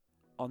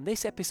On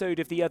this episode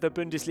of the Other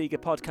Bundesliga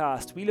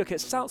podcast, we look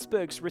at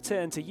Salzburg's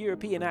return to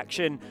European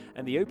action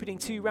and the opening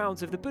 2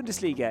 rounds of the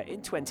Bundesliga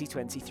in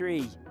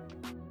 2023.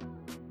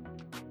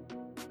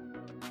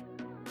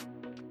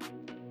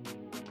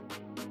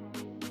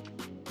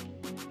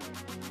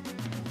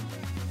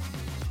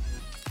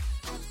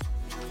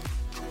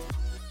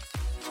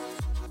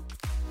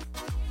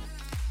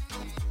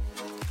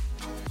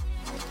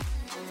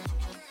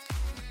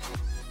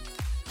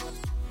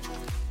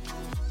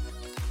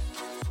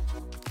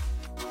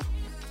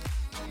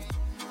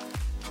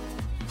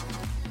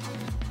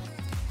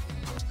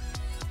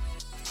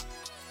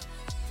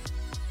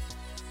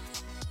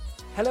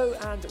 Hello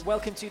and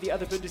welcome to the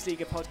Other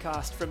Bundesliga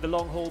podcast from the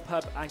Long Hall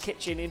Pub and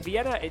Kitchen in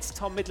Vienna. It's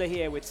Tom Midler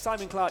here with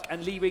Simon Clark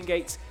and Lee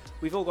Wingate.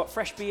 We've all got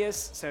fresh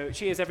beers, so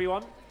cheers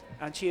everyone,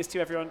 and cheers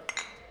to everyone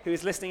who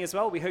is listening as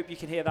well. We hope you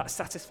can hear that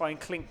satisfying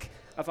clink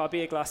of our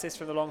beer glasses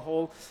from the Long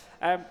Hall.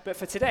 But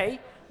for today,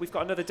 we've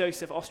got another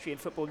dose of Austrian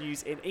football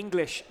news in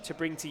English to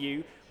bring to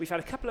you. We've had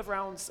a couple of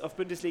rounds of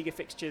Bundesliga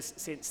fixtures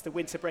since the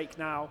winter break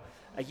now,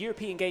 a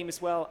European game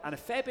as well, and a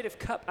fair bit of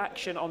cup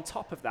action on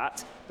top of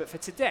that. But for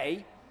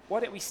today, why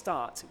don't we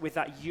start with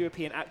that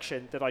European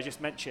action that I just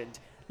mentioned?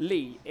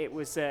 Lee, it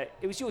was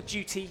your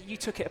duty. You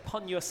took it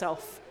upon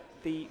yourself,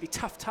 the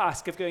tough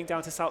task of going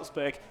down to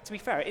Salzburg. To be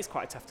fair, it is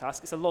quite a tough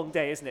task. It's a long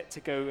day, isn't it, to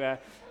go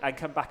and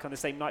come back on the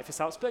same night for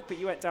Salzburg. But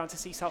you went down to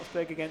see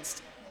Salzburg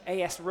against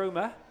AS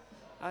Roma.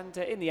 And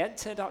in the end,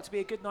 turned out to be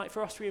a good night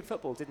for Austrian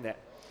football, didn't it?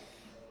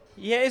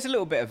 Yeah, it's a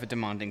little bit of a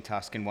demanding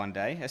task in one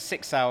day. A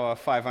 6-hour,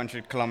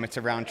 500-kilometre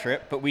round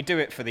trip, but we do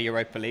it for the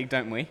Europa League,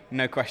 don't we?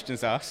 No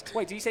questions asked.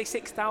 Wait, did you say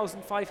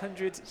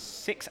 6,500?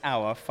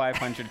 6-hour,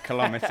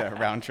 500-kilometre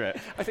round trip.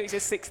 I think you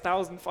said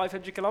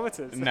 6,500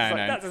 kilometres. No.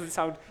 That doesn't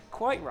sound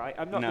quite right.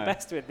 I'm not the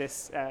best with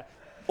this.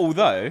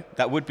 Although,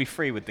 that would be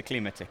free with the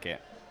Klima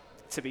ticket.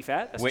 To be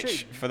fair, that's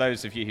which, true. For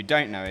those of you who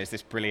don't know, is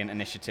this brilliant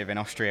initiative in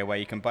Austria where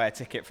you can buy a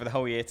ticket for the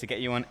whole year to get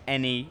you on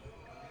any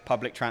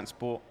public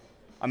transport.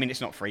 I mean,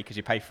 it's not free because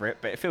you pay for it,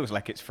 but it feels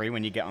like it's free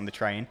when you get on the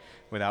train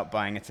without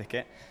buying a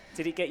ticket.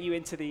 Did it get you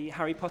into the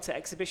Harry Potter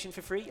exhibition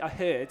for free? I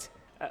heard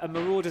a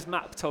Marauder's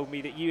map told me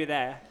that you were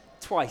there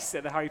twice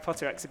at the Harry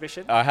Potter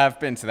exhibition. I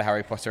have been to the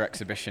Harry Potter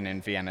exhibition in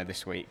Vienna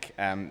this week.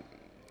 I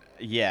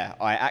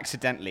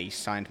accidentally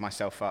signed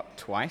myself up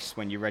twice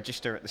when you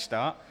register at the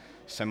start.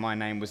 So my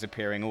name was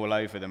appearing all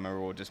over the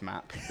Marauders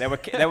map. There were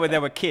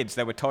kids,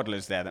 there were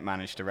toddlers there that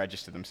managed to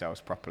register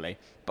themselves properly,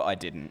 but I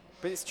didn't.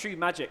 But it's true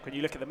magic when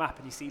you look at the map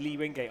and you see Lee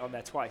Wingate on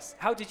there twice.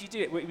 How did you do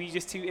it? Were you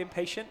just too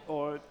impatient,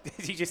 or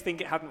did you just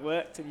think it hadn't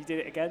worked and you did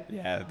it again?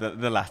 Yeah,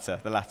 the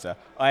latter.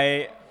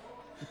 I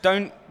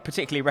don't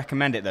particularly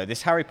recommend it though.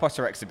 This Harry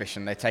Potter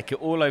exhibition, they take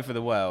it all over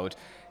the world,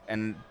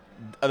 and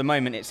at the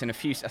moment it's in I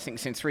think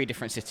it's in 3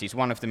 different cities.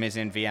 One of them is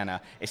in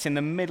Vienna. It's in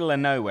the middle of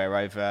nowhere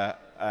over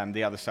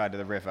the other side of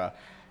the river.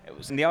 It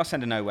was in the arse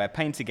end of nowhere,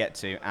 pain to get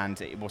to, and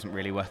it wasn't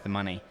really worth the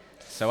money.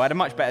 So I had a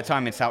much better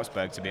time in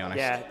Salzburg, to be honest.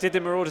 Yeah. Did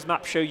the Marauders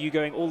map show you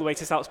going all the way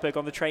to Salzburg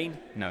on the train?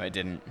 No, it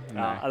didn't.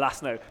 No.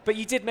 Alas, no. But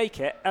you did make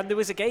it, and there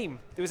was a game.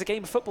 There was a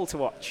game of football to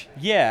watch.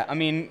 Yeah, I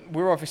mean,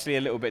 we're obviously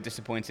a little bit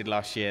disappointed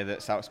last year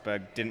that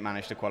Salzburg didn't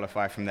manage to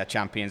qualify from their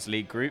Champions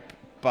League group.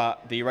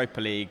 But the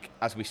Europa League,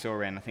 as we saw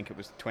in, I think it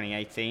was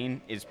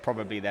 2018, is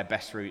probably their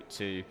best route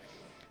to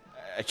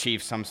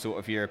achieve some sort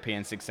of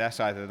European success,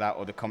 either that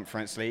or the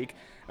Conference League.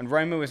 And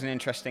Roma was an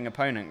interesting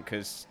opponent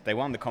because they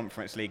won the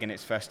Conference League in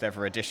its first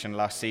ever edition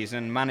last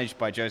season, managed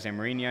by Jose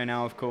Mourinho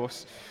now, of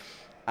course.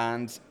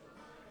 And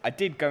I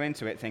did go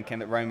into it thinking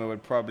that Roma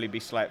would probably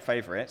be slight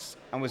favourites,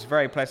 and was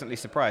very pleasantly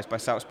surprised by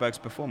Salzburg's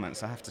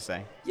performance, I have to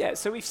say. Yeah,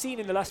 so we've seen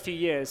in the last few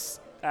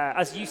years,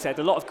 as you said,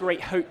 a lot of great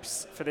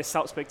hopes for this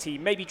Salzburg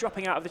team, maybe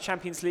dropping out of the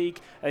Champions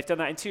League. They've done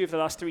that in 2 of the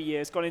last 3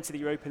 years, gone into the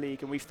Europa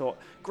League, and we've thought,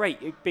 great,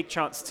 a big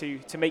chance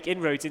to make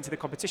inroads into the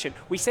competition.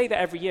 We say that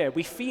every year,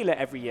 we feel it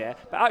every year,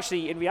 but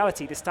actually, in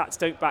reality, the stats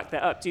don't back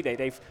that up, do they?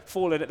 They've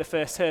fallen at the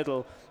first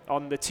hurdle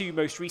on the 2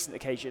 most recent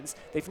occasions.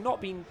 They've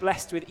not been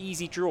blessed with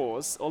easy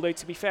draws, although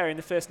to be fair, in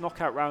the first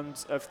knockout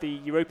round of the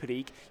Europa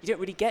League, you don't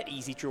really get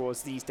easy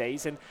draws these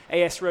days, and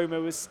AS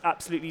Roma was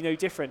absolutely no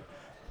different.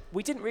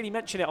 We didn't really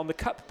mention it on the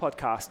Cup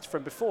podcast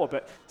from before,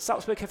 but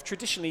Salzburg have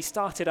traditionally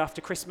started after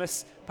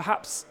Christmas,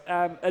 perhaps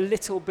a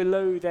little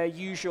below their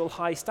usual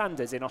high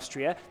standards in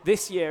Austria.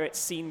 This year it's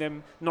seen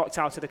them knocked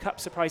out of the Cup,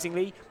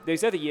 surprisingly.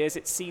 Those other years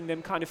it's seen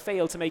them kind of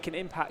fail to make an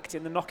impact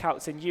in the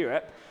knockouts in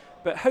Europe.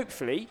 But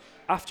hopefully,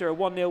 after a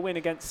 1-0 win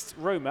against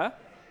Roma,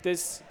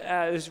 there's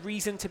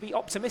reason to be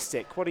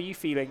optimistic. What are you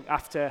feeling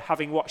after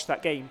having watched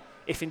that game,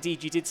 if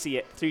indeed you did see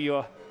it through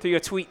your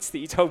tweets that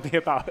you told me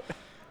about?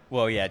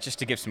 Well, yeah, just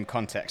to give some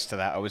context to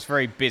that, I was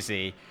very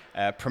busy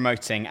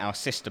promoting our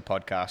sister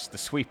podcast, The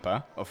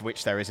Sweeper, of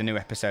which there is a new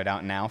episode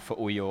out now for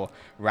all your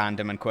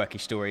random and quirky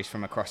stories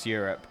from across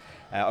Europe.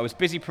 I was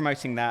busy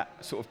promoting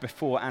that sort of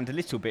before and a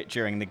little bit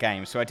during the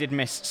game, so I did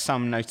miss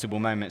some notable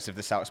moments of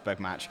the Salzburg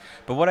match.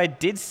 But what I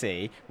did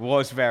see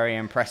was very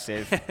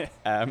impressive.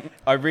 I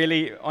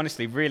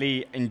honestly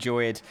really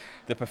enjoyed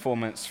the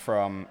performance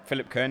from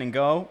Philipp Köhn in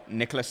goal,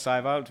 Nicolas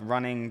Seiwald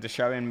running the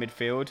show in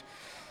midfield.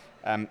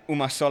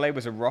 Umar Solé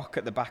was a rock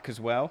at the back as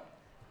well.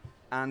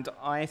 And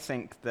I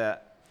think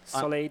that...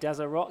 Solid as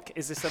a rock?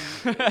 Is there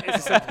some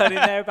pun in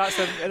there about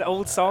an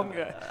old song?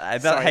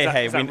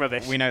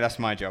 We know that's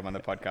my job on the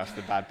podcast,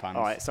 the bad puns.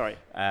 All right, sorry.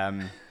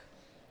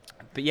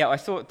 But yeah, I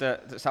thought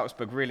that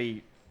Salzburg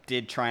really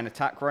did try and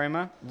attack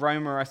Roma.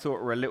 Roma, I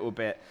thought, were a little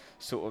bit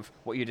sort of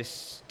what you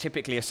just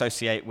typically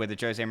associate with a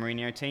Jose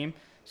Mourinho team,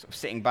 sort of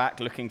sitting back,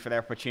 looking for their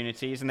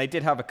opportunities, and they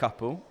did have a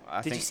couple.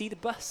 Did you see the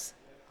bus?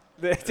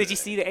 Did you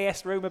see the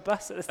AS Roma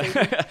bus at the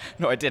stadium?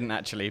 No, I didn't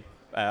actually.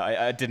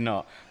 I did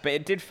not. But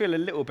it did feel a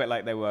little bit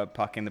like they were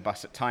parking the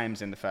bus at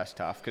times in the first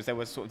half, because there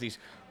was sort of these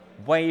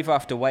wave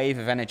after wave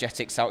of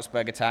energetic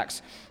Salzburg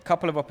attacks. A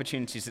couple of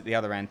opportunities at the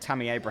other end.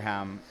 Tammy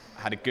Abraham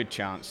had a good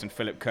chance, and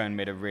Philip Kern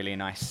made a really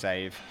nice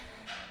save.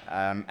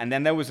 And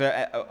then there was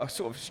a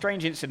sort of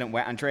strange incident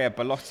where Andrea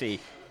Bellotti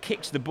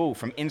kicked the ball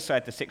from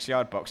inside the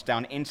 6-yard box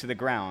down into the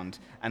ground,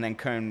 and then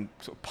Kern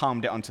sort of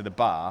palmed it onto the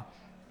bar.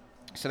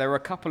 So there were a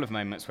couple of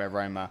moments where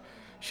Roma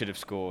should have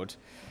scored,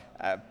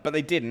 but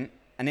they didn't.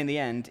 And in the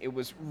end, it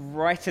was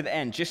right at the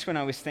end, just when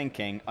I was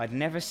thinking, I'd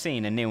never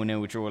seen a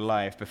 0-0 draw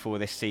live before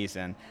this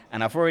season,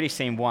 and I've already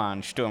seen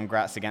one, Sturm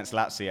Graz against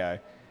Lazio.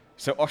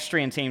 So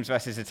Austrian teams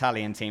versus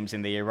Italian teams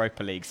in the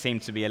Europa League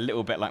seemed to be a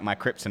little bit like my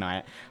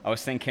kryptonite. I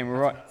was thinking,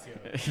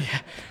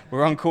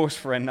 we're on course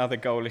for another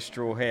goalless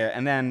draw here.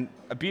 And then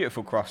a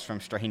beautiful cross from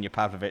Strahinja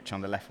Pavlovic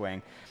on the left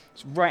wing.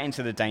 It's right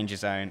into the danger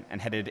zone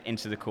and headed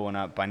into the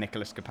corner by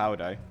Nicolas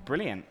Capaldo.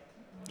 Brilliant.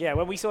 Yeah,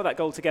 when we saw that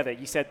goal together,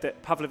 you said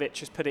that Pavlovic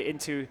has put it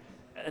into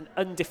an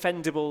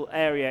undefendable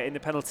area in the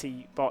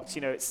penalty box.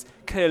 You know, it's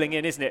curling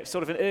in, isn't it?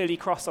 Sort of an early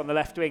cross on the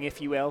left wing, if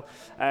you will,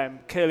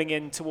 curling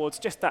in towards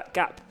just that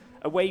gap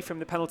away from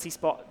the penalty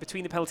spot,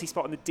 between the penalty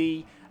spot and the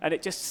D, and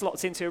it just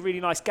slots into a really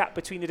nice gap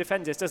between the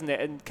defenders, doesn't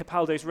it? And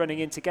Capaldo's running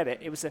in to get it.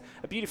 It was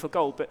a beautiful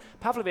goal, but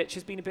Pavlovic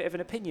has been a bit of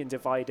an opinion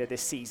divider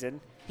this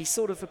season. He's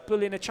sort of a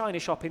bull in a china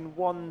shop in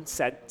one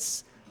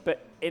sense,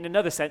 but in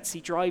another sense,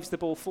 he drives the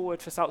ball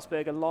forward for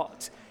Salzburg a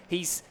lot.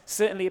 He's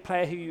certainly a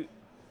player who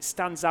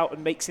stands out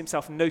and makes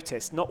himself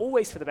noticed, not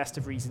always for the best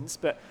of reasons,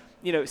 but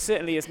you know,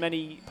 certainly as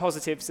many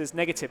positives as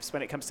negatives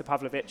when it comes to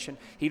Pavlovic, and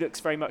he looks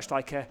very much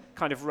like a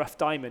kind of rough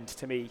diamond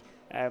to me.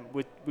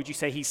 Would you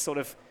say he's sort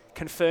of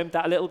confirmed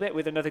that a little bit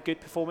with another good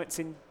performance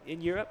in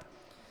Europe?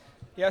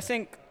 Yeah, I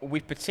think we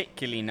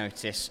particularly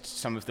noticed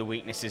some of the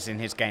weaknesses in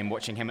his game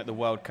watching him at the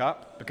World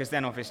Cup, because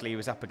then obviously he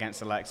was up against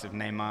the likes of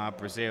Neymar,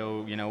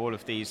 Brazil, you know, all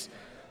of these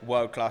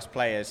world-class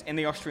players. In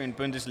the Austrian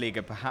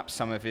Bundesliga, perhaps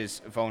some of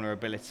his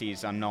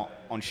vulnerabilities are not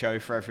on show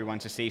for everyone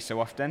to see so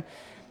often.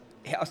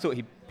 I thought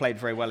he played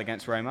very well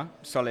against Roma,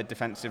 solid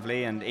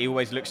defensively, and he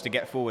always looks to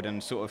get forward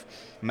and sort of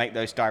make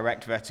those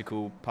direct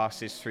vertical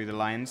passes through the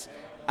lines.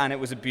 And it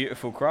was a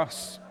beautiful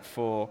cross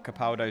for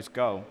Capaldo's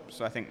goal.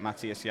 So I think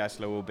Matthias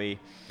Jasler will be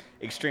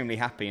extremely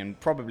happy and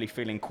probably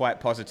feeling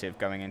quite positive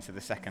going into the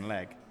second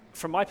leg.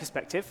 From my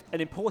perspective, an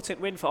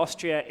important win for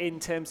Austria in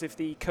terms of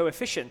the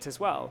coefficient as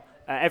well.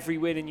 Every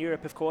win in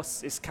Europe, of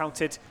course, is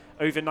counted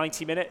over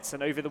 90 minutes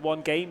and over the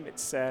one game.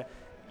 It's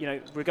you know,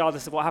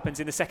 regardless of what happens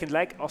in the second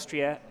leg,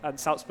 Austria and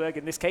Salzburg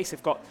in this case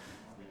have got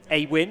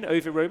a win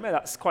over Roma.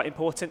 That's quite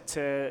important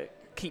to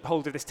keep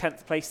hold of this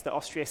 10th place that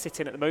Austria sit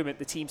in at the moment.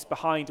 The teams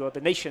behind, or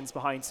the nations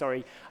behind,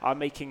 sorry, are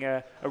making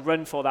a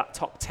run for that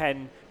top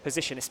 10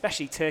 position,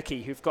 especially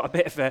Turkey, who've got a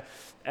bit of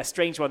a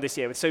strange one this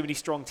year with so many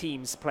strong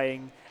teams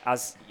playing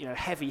as, you know,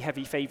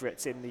 heavy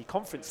favourites in the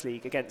Conference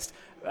League against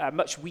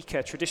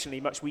traditionally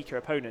much weaker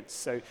opponents.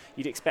 So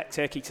you'd expect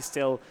Turkey to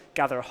still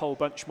gather a whole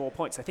bunch more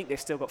points. I think they've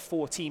still got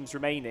 4 teams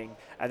remaining,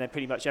 and then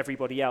pretty much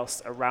everybody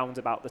else around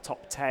about the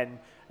top 10.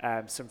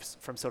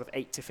 From sort of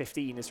 8 to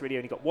 15 has really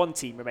only got 1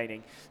 team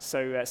remaining.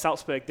 So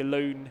Salzburg, the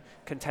lone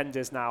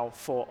contenders now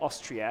for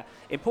Austria.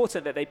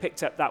 Important that they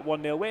picked up that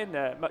 1-0 win,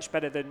 much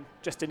better than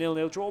just a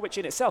 0-0 draw, which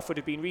in itself would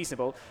have been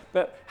reasonable.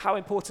 But how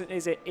important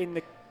is it in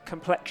the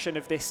complexion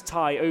of this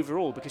tie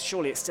overall? Because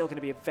surely it's still going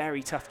to be a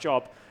very tough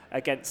job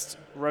against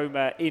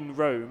Roma in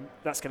Rome.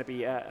 That's going to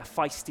be a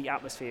feisty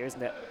atmosphere,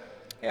 isn't it?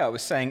 Yeah, I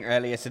was saying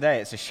earlier today,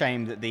 it's a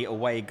shame that the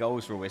away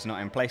goals rule is not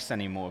in place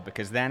anymore,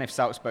 because then if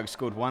Salzburg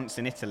scored once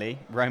in Italy,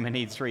 Roma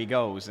need 3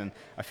 goals, and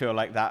I feel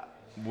like that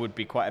would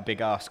be quite a big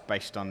ask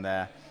based on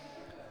their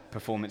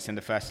performance in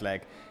the first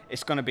leg.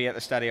 It's going to be at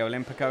the Stadio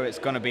Olimpico, it's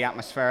going to be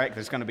atmospheric,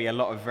 there's going to be a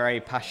lot of very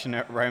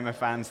passionate Roma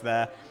fans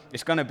there.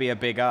 It's going to be a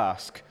big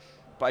ask.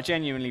 But I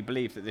genuinely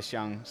believe that this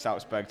young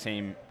Salzburg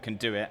team can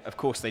do it. Of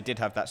course, they did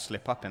have that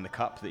slip up in the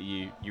cup that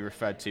you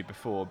referred to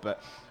before,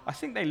 but I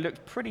think they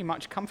looked pretty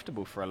much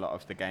comfortable for a lot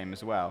of the game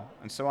as well.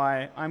 And so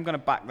I'm going to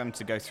back them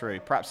to go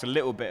through. Perhaps a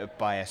little bit of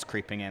bias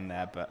creeping in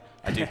there, but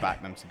I do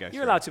back them to go through.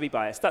 You're allowed to be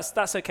biased.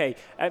 That's okay.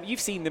 You've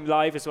seen them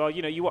live as well.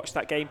 You know, you watched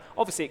that game.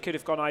 Obviously, it could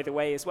have gone either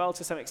way as well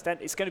to some extent.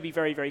 It's going to be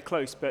very, very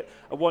close, but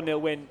a 1-0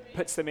 win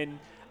puts them in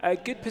a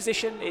good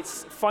position.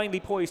 It's finely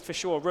poised for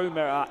sure.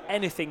 Roma are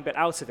anything but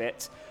out of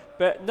it.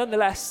 But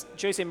nonetheless,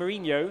 Jose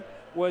Mourinho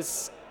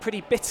was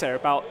pretty bitter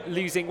about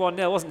losing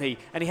 1-0, wasn't he?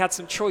 And he had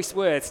some choice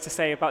words to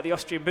say about the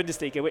Austrian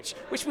Bundesliga,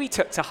 which we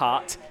took to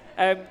heart.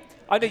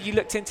 I know you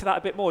looked into that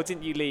a bit more,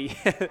 didn't you, Lee,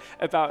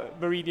 about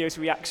Mourinho's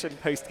reaction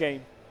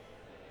post-game?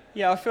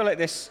 Yeah, I feel like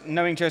this,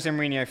 knowing Jose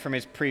Mourinho from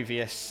his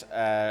previous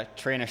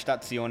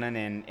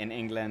Trainerstationen in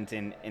England,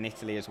 in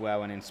Italy as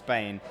well, and in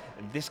Spain,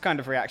 this kind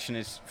of reaction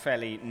is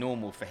fairly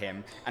normal for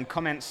him. And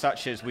comments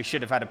such as, we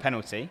should have had a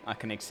penalty, I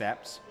can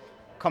accept.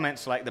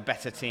 Comments like, the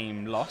better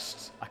team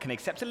lost, I can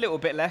accept a little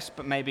bit less,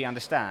 but maybe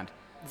understand.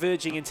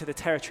 Verging into the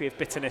territory of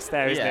bitterness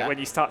there, isn't it, when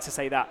you start to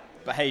say that?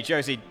 But hey,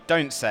 Josie,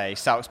 don't say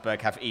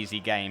Salzburg have easy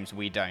games,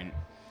 we don't.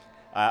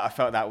 I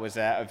felt that was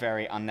a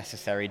very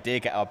unnecessary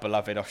dig at our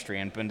beloved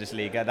Austrian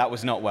Bundesliga. That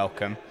was not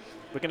welcome.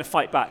 We're going to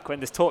fight back. When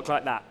there's talk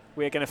like that,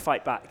 we're going to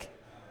fight back.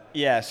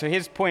 Yeah, so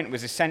his point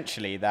was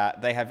essentially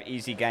that they have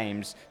easy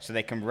games so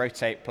they can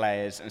rotate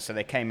players, and so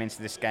they came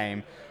into this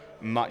game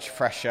much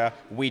fresher.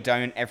 We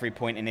don't. Every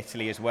point in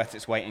Italy is worth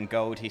its weight in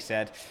gold, he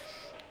said.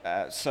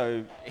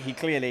 So he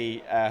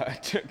clearly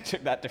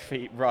took that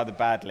defeat rather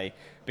badly.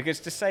 Because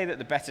to say that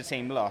the better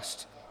team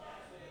lost,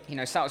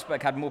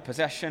 Salzburg had more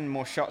possession,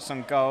 more shots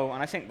on goal,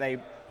 and I think they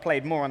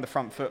played more on the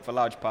front foot for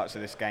large parts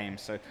of this game.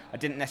 So I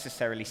didn't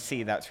necessarily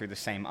see that through the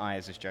same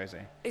eyes as Jose.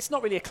 It's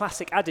not really a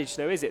classic adage,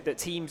 though, is it, that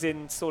teams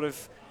in sort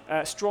of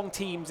strong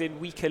teams in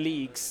weaker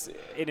leagues,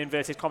 in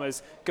inverted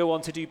commas, go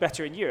on to do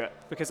better in Europe?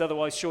 Because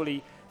otherwise,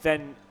 surely,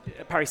 then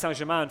Paris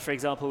Saint-Germain, for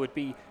example, would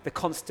be the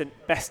constant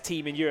best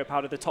team in Europe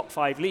out of the top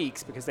 5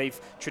 leagues, because they've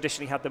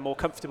traditionally had the more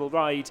comfortable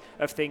ride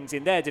of things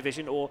in their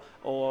division, or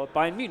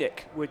Bayern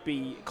Munich would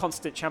be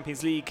constant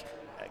Champions League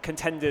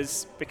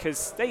contenders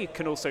because they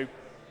can also,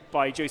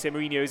 by Jose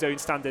Mourinho's own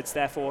standards,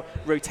 therefore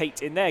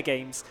rotate in their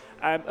games.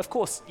 Of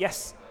course,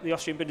 yes, the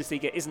Austrian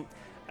Bundesliga isn't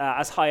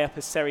as high up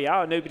as Serie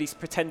A, nobody's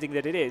pretending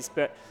that it is,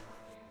 but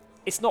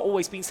it's not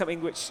always been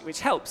something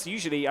which helps.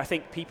 Usually, I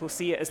think people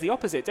see it as the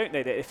opposite, don't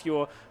they? That if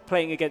you're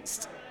playing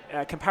against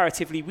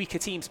comparatively weaker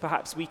teams,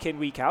 perhaps week in,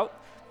 week out,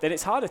 then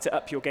it's harder to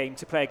up your game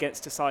to play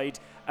against a side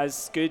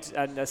as good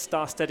and as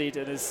star-studded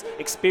and as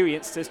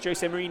experienced as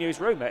Jose Mourinho's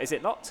Roma, is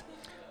it not?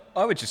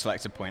 I would just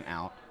like to point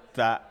out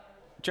that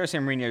Jose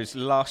Mourinho's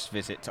last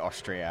visit to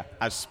Austria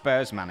as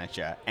Spurs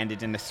manager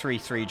ended in a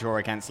 3-3 draw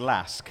against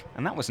Lask,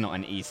 and that was not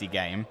an easy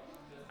game.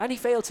 And he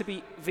failed to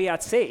beat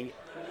VAC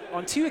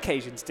on 2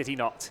 occasions, did he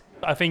not?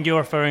 I think you're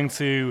referring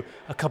to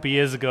a couple of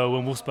years ago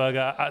when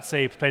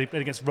Wolfsburg played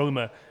against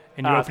Roma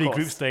in the Europa League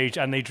group stage,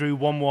 and they drew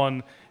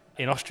 1-1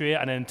 in Austria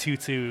and then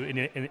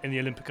 2-2 in the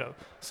Olympico.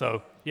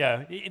 So,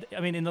 yeah,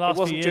 in the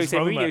last few years,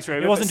 Roma,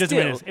 it wasn't Jose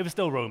Mourinho's, it was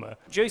still Roma.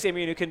 Jose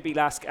Mourinho couldn't beat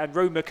Lask and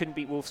Roma couldn't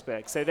beat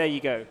Wolfsburg. So there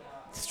you go.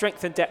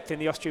 Strength and depth in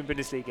the Austrian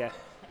Bundesliga.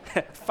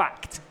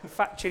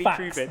 Factually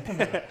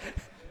proven.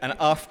 And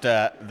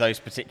after those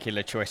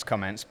particular choice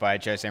comments by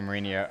Jose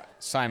Mourinho,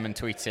 Simon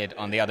tweeted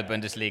on the other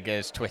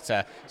Bundesliga's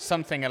Twitter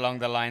something along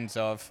the lines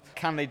of,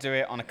 can they do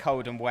it on a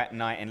cold and wet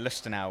night in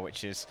Lustenau,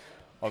 which is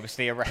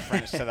obviously a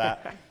reference to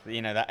that,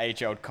 that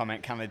age-old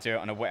comment, can they do it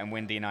on a wet and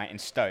windy night in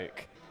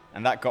Stoke?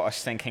 And that got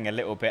us thinking a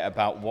little bit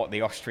about what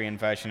the Austrian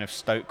version of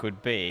Stoke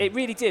would be. It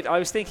really did. I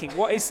was thinking,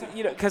 what is,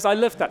 because I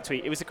loved that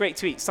tweet. It was a great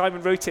tweet.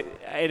 Simon wrote it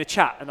in a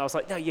chat, and I was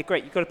like, no, you're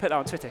great. You've got to put that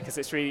on Twitter because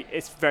it's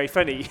very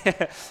funny.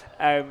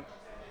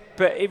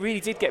 But it really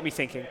did get me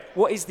thinking,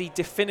 what is the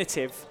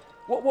definitive,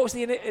 what was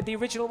the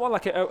original one,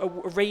 like a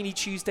rainy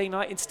Tuesday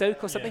night in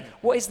Stoke or something? Yeah.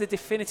 What is the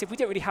definitive, we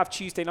don't really have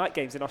Tuesday night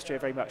games in Austria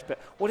very much, but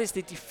what is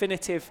the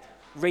definitive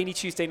rainy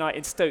Tuesday night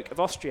in Stoke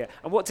of Austria?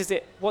 And what does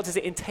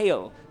it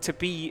entail to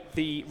be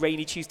the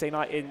rainy Tuesday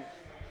night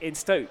in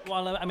Stoke?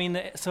 Well,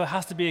 so it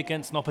has to be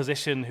against an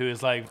opposition who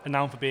is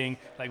renowned for being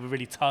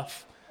really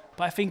tough.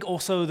 But I think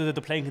also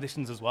the playing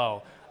conditions as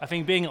well. I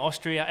think being in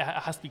Austria,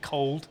 it has to be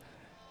cold.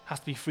 Has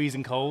to be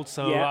freezing cold,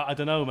 so yeah. I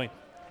don't know, mate.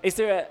 Is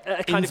there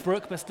a kind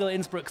Innsbruck, but still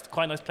Innsbruck's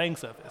quite a nice playing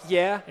surface.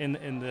 Yeah.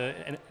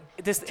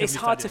 It's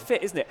hard to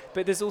fit, isn't it?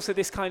 But there's also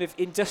this kind of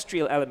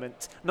industrial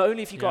element. Not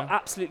only have you got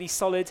absolutely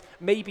solid,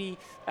 maybe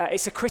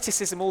it's a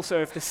criticism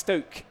also of the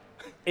Stoke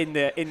in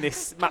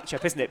this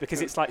matchup, isn't it?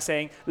 Because it's like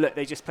saying, look,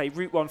 they just play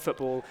Route 1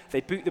 football,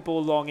 they boot the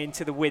ball long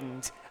into the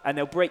wind, and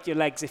they'll break your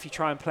legs if you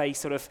try and play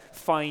sort of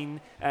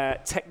fine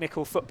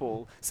technical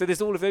football. So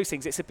there's all of those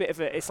things. It's a bit of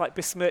it's like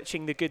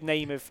besmirching the good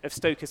name of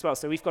Stoke as well.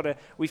 So we've got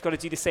to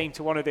do the same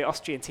to one of the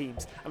Austrian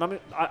teams. And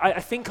I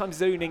think I'm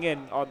zoning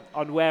in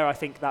on where I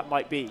think that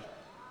might be.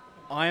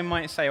 I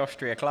might say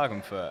Austria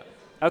Klagenfurt.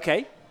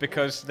 Okay.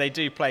 Because they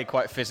do play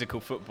quite physical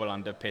football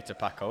under Peter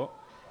Packel.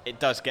 It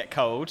does get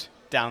cold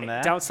down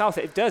there. Down south,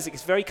 it does.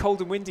 It's very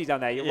cold and windy down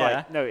there. You're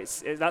right. No,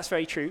 that's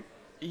very true.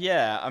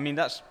 Yeah,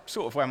 that's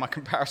sort of where my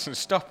comparisons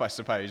stop, I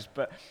suppose.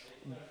 But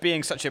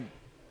being such a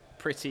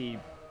pretty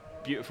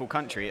beautiful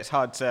country, it's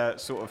hard to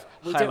sort of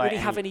We don't really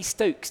have any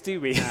Stokes, do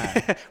we? No.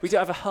 We don't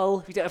have a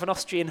Hull. We don't have an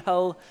Austrian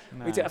Hull.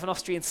 No. We don't have an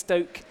Austrian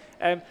Stoke.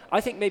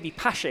 I think maybe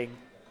Pasching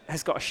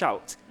has got a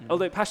shout.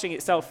 Although Pasching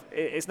itself,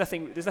 there's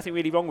nothing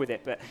really wrong with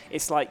it, but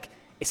it's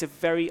a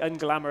very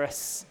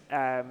unglamorous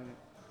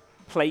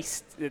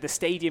place. The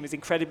stadium is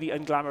incredibly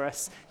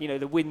unglamorous.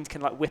 The wind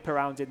can whip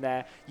around in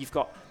there. You've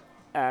got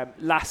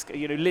Lask.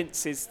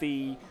 Linz is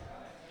the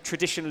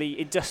traditionally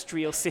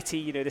industrial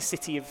city. The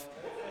city of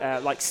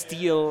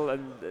steel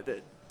and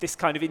the this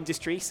kind of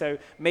industry. So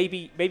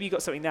maybe you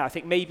got something there. I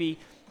think maybe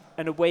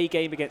an away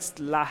game against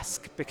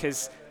Lask,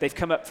 because they've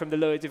come up from the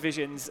lower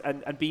divisions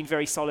and been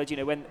very solid. You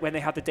know, when they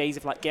had the days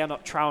of like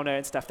Gernot Trauner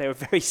and stuff, they were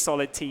a very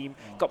solid team,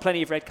 got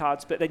plenty of red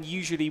cards, but then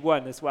usually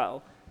won as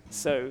well.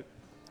 So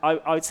I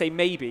would say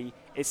maybe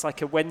it's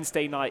like a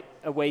Wednesday night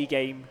away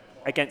game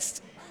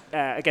against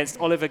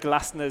Oliver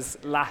Glasner's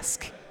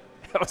Lask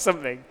or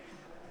something.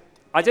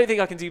 I don't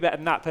think I can do better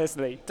than that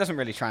personally. Doesn't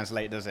really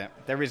translate, does it?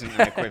 There isn't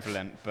an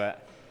equivalent,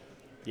 but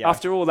yeah.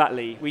 After all that,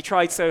 Lee, we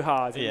tried so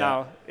hard, and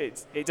now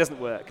it doesn't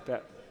work.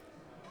 But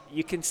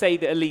you can say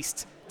that at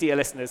least, dear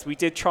listeners, we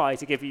did try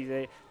to give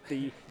you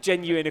the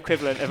genuine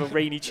equivalent of a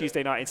rainy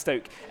Tuesday night in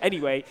Stoke.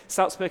 Anyway,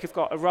 Salzburg have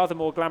got a rather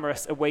more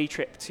glamorous away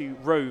trip to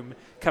Rome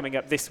coming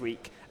up this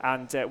week,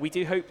 and we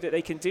do hope that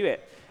they can do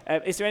it.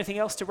 Is there anything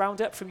else to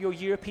round up from your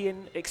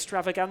European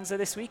extravaganza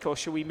this week, or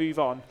shall we move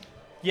on?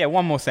 Yeah,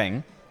 one more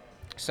thing.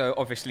 So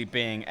obviously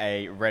being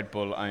a Red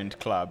Bull-owned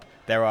club,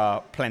 there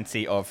are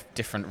plenty of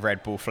different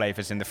Red Bull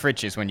flavours in the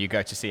fridges when you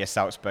go to see a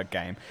Salzburg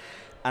game.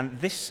 And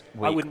this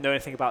week... I wouldn't know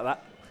anything about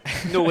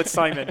that, nor would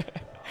Simon.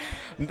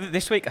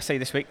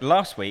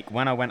 Last week,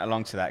 when I went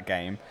along to that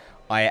game,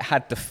 I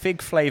had the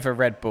fig flavour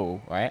Red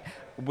Bull, right?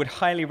 Would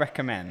highly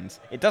recommend.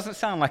 It doesn't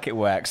sound like it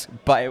works,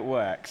 but it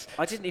works.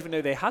 I didn't even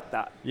know they had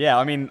that. Yeah,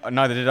 I mean,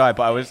 neither did I,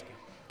 but I was...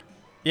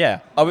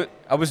 Yeah,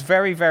 I was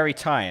very, very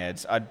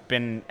tired. I'd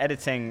been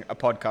editing a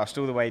podcast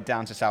all the way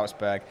down to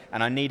Salzburg,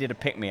 and I needed a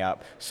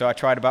pick-me-up, so I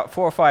tried about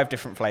 4 or 5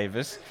 different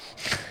flavours.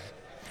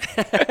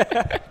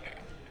 I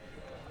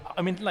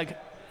mean, like,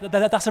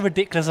 that's a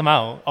ridiculous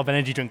amount of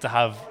energy drink to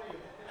have,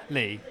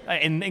 Lee,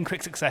 in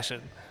quick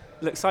succession.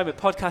 Look, Simon,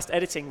 podcast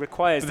editing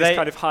requires this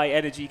kind of high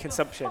energy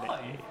consumption.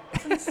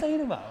 What's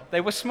insane about? They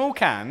were small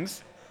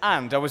cans,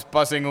 and I was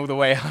buzzing all the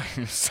way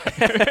home, so...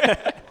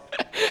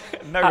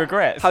 No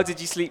regrets. How did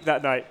you sleep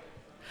that night?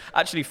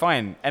 Actually,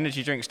 fine.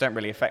 Energy drinks don't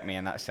really affect me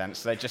in that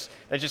sense. They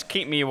just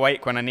keep me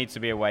awake when I need to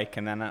be awake,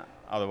 and then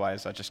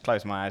otherwise I just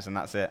close my eyes and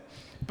that's it.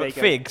 But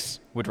figs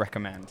would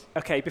recommend.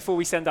 Okay, before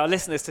we send our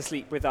listeners to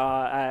sleep with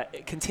our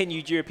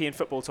continued European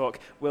football talk,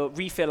 we'll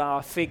refill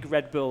our fig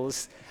Red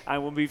Bulls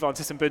and we'll move on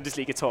to some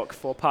Bundesliga talk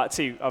for part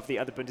 2 of the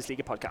Other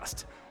Bundesliga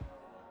podcast.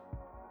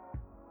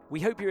 We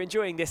hope you're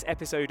enjoying this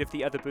episode of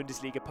the Other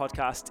Bundesliga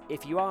podcast.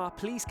 If you are,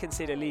 please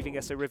consider leaving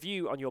us a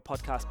review on your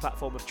podcast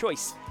platform of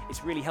choice.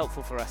 It's really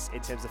helpful for us in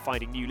terms of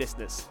finding new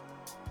listeners.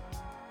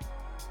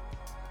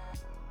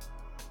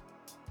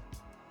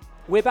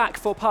 We're back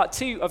for part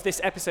 2 of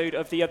this episode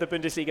of the Other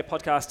Bundesliga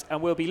podcast,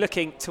 and we'll be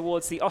looking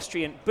towards the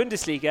Austrian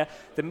Bundesliga,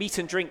 the meat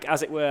and drink,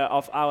 as it were,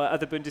 of our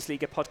Other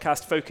Bundesliga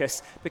podcast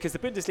focus, because the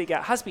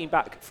Bundesliga has been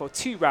back for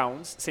 2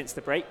 rounds since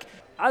the break.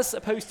 As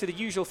opposed to the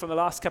usual from the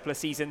last couple of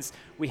seasons,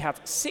 we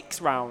have 6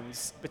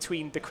 rounds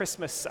between the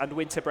Christmas and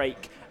winter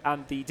break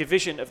and the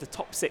division of the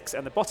top 6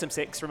 and the bottom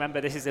 6.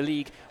 Remember, this is a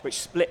league which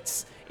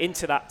splits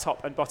into that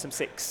top and bottom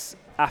 6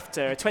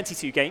 after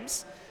 22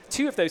 games.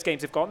 2 of those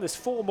games have gone. There's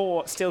 4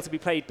 more still to be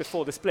played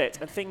before the split,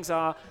 and things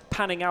are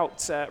panning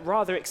out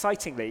rather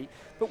excitingly.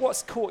 But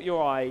what's caught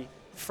your eye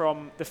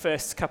from the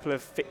first couple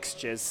of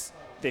fixtures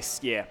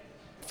this year?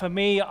 For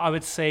me, I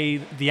would say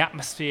the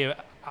atmosphere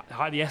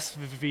at the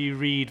SV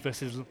Reed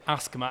versus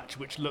Ask match,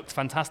 which looked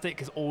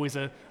fantastic, is always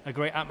a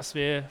great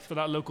atmosphere for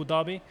that local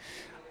derby.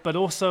 But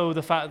also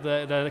the fact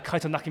that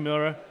Kaito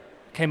Nakamura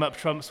came up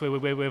trumps with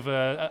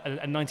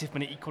a 90th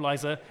minute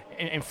equaliser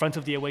in front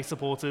of the away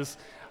supporters.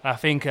 I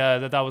think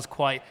that was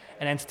quite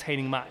an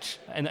entertaining match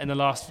in the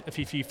last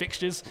few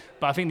fixtures.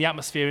 But I think the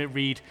atmosphere at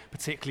Reed,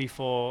 particularly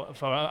for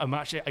a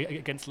match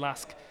against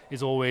Lask,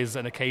 is always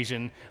an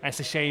occasion. And it's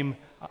a shame.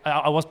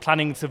 I was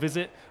planning to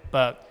visit,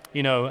 but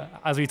you know,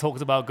 as we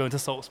talked about going to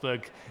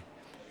Salzburg,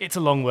 it's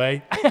a long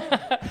way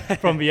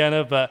from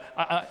Vienna, but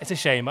it's a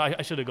shame.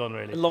 I should have gone,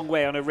 really. A long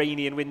way on a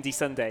rainy and windy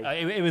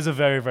Sunday. It was a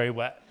very, very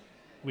wet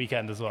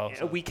weekend as well.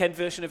 A weekend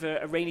version of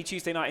a rainy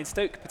Tuesday night in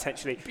Stoke,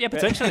 potentially. Yeah,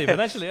 potentially,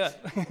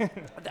 yeah.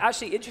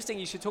 Actually, interesting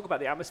you should talk about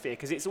the atmosphere,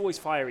 because it's always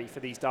fiery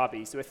for these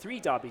derbies. There were 3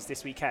 derbies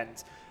this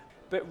weekend,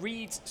 but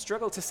Reed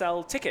struggled to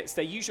sell tickets.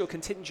 Their usual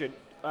contingent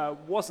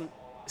wasn't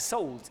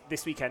sold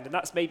this weekend, and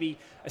that's maybe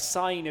a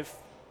sign of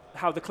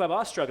how the club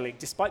are struggling,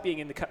 despite being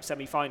in the Cup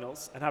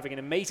semi-finals and having an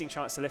amazing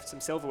chance to lift some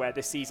silverware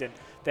this season.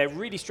 They're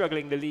really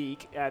struggling the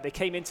league. They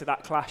came into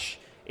that clash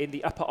in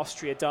the Upper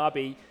Austria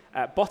derby,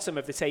 bottom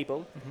of the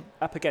table,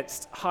 up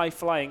against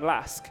high-flying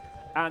Lask.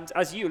 And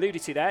as you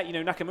alluded to there, you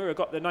know, Nakamura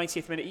got the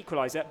 90th minute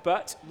equaliser,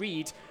 but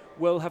Reed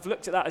will have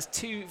looked at that as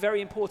 2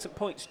 very important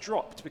points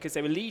dropped, because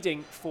they were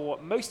leading for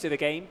most of the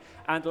game,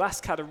 and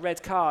Lask had a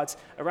red card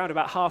around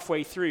about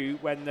halfway through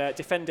when the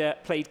defender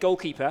played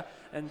goalkeeper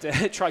and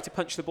tried to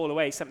punch the ball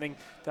away, something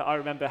that I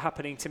remember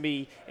happening to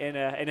me in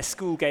a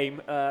school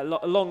game a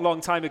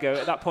long time ago.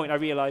 At that point I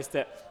realised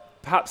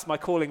that perhaps my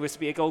calling was to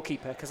be a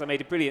goalkeeper, because I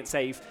made a brilliant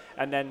save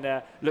and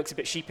then looked a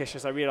bit sheepish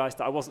as I realised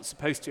that I wasn't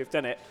supposed to have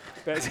done it.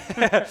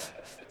 But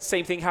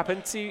same thing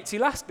happened to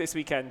Lask this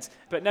weekend.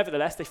 But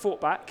nevertheless, they fought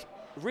back.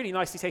 Really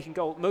nicely taken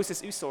goal.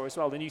 Moses Usor as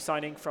well, the new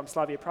signing from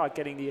Slavia Prague,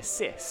 getting the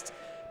assist.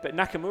 But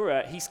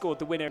Nakamura, he scored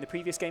the winner in the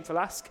previous game for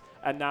Lask,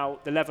 and now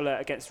the leveller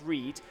against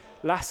Reed.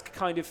 Lask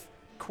kind of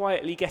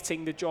quietly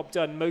getting the job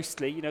done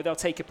mostly. You know, they'll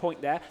take a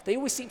point there. They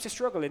always seem to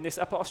struggle in this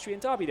Upper Austrian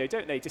derby, though,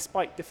 don't they?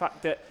 Despite the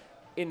fact that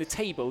in the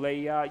table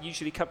they are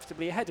usually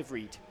comfortably ahead of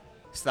Reed.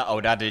 It's that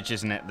old adage,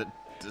 isn't it, that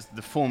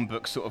the form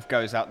book sort of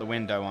goes out the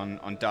window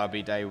on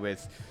Derby Day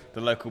with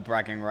the local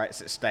bragging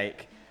rights at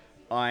stake.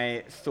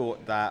 I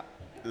thought that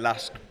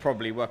Lask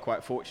probably were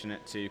quite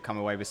fortunate to come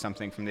away with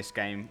something from this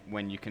game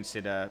when you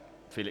consider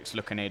Felix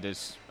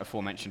Lucaneda's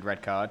aforementioned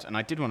red card. And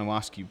I did want to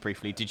ask you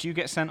briefly, did you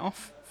get sent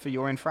off for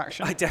your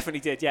infraction? I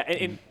definitely did, yeah.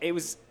 It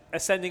was a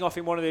sending off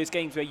in one of those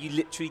games where you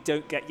literally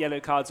don't get yellow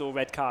cards or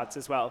red cards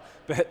as well.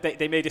 But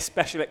they made a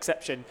special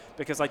exception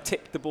because I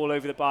tipped the ball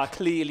over the bar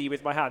clearly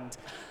with my hand.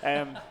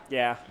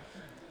 Yeah.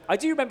 I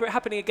do remember it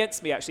happening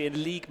against me, actually, in a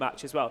league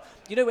match as well.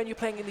 You know, when you're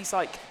playing in these,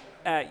 like,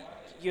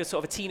 you're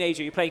sort of a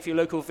teenager, you're playing for your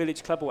local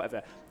village club or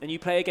whatever, and you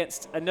play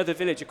against another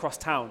village across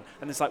town,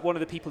 and there's like one of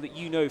the people that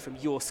you know from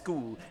your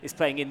school is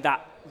playing in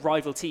that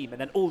rival team,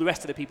 and then all the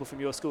rest of the people from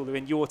your school are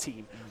in your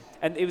team.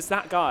 And it was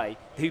that guy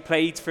who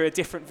played for a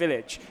different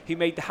village who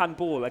made the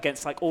handball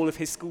against like all of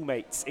his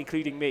schoolmates,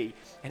 including me,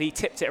 and he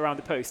tipped it around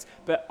the post.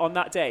 But on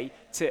that day,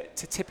 to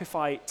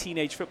typify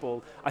teenage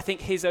football, I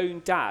think his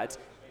own dad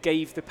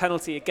gave the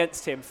penalty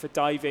against him for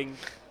diving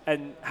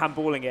and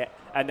handballing it,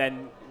 and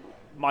then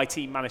my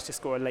team managed to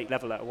score a late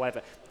leveller or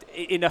whatever.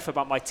 Enough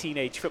about my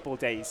teenage football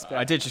days.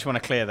 I did just want to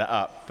clear that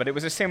up, but it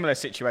was a similar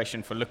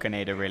situation for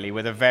Lucaneda, really,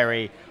 with a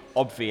very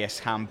obvious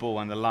handball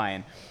on the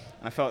line.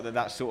 And I felt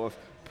that sort of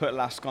put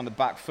Lask on the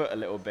back foot a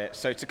little bit.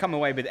 So to come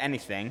away with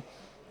anything,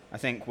 I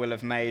think will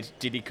have made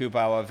Didi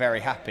Kubauer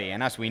very happy.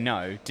 And as we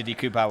know, Didi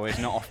Kubauer is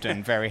not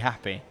often very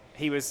happy.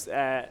 He was,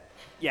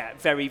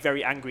 very,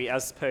 very angry,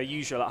 as per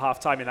usual, at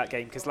half-time in that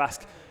game, because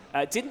Lask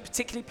didn't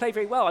particularly play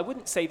very well. I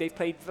wouldn't say they've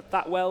played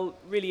that well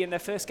really in their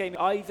first game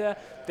either.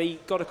 They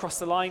got across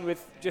the line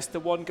with just the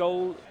one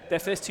goal. Their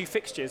first two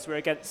fixtures were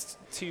against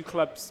two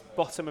clubs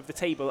bottom of the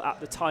table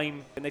at the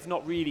time, and they've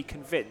not really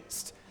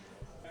convinced.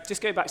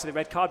 Just going back to the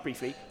red card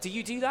briefly, do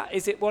you do that?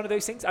 Is it one of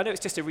those things? I know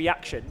it's just a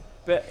reaction,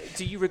 but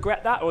do you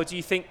regret that, or do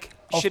you think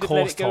should have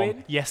let it go Tom,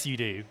 in? Yes, you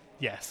do.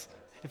 Yes.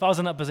 If I was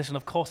in that position,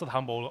 of course I'd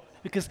handball,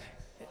 because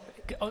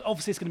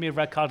obviously it's going to be a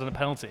red card and a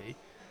penalty.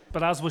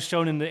 But as was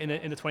shown in the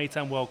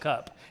 2010 World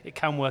Cup, it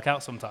can work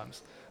out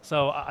sometimes.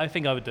 So I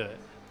think I would do it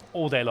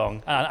all day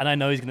long. And I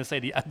know he's going to say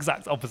the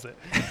exact opposite.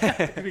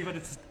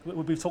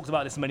 We've talked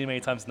about this many, many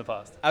times in the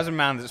past. As a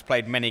man that's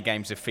played many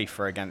games of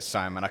FIFA against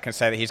Simon, I can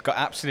say that he's got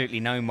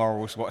absolutely no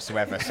morals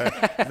whatsoever. So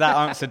that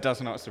answer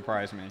does not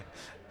surprise me.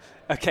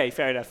 Okay,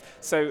 fair enough.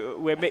 So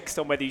we're mixed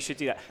on whether you should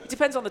do that. It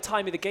depends on the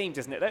time of the game,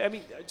 doesn't it? I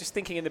mean, just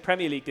thinking in the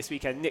Premier League this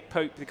weekend, Nick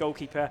Pope, the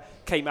goalkeeper,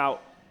 came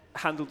out,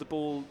 handled the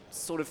ball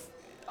sort of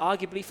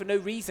arguably for no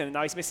reason, and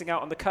now he's missing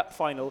out on the cup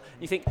final.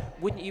 You think,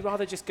 wouldn't you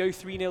rather just go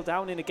 3-0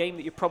 down in a game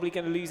that you're probably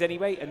going to lose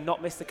anyway and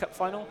not miss the cup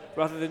final,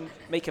 rather than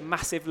make a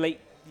massive late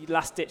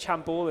last-ditch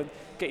handball and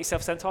get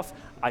yourself sent off?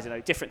 I don't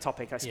know, different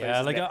topic, I suppose.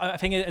 Yeah, like I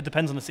think it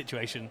depends on the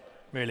situation,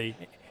 really.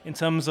 In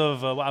terms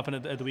of what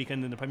happened at the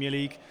weekend in the Premier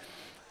League,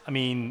 I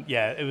mean,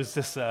 yeah, it was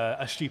just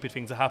a stupid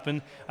thing to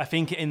happen. I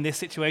think in this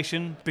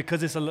situation,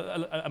 because it's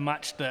a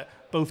match that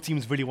both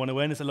teams really want to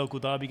win, it's a local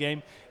derby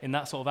game, in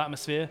that sort of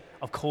atmosphere,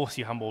 of course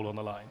you handball on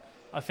the line.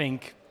 I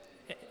think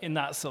in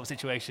that sort of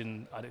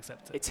situation, I'd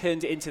accept it. It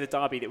turned it into the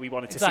derby that we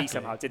wanted to see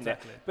somehow, didn't it?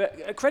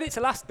 But credit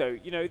to Lask, though.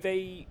 You know,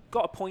 they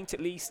got a point at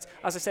least.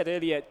 As I said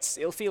earlier,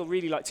 it'll feel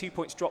really like 2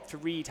 points dropped for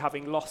Reed,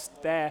 having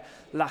lost their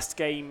last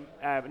game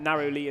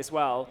narrowly as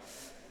well.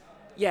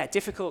 Yeah,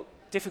 difficult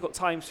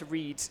times for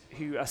Reed,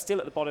 who are still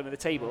at the bottom of the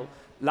table.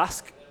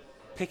 Lask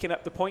picking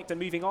up the point and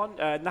moving on.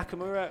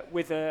 Nakamura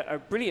with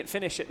a brilliant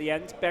finish at the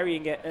end,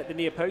 burying it at the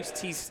near post.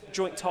 He's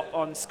joint top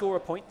on scorer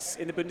points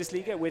in the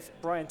Bundesliga with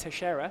Brian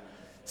Teixeira.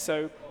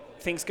 So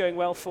things going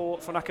well for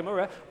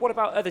Nakamura. What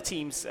about other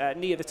teams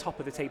near the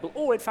top of the table,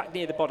 or in fact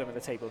near the bottom of the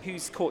table?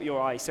 Who's caught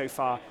your eye so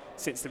far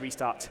since the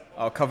restart?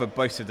 I'll cover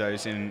both of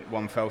those in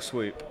one fell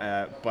swoop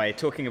by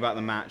talking about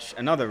the match,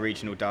 another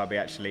regional derby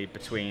actually,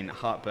 between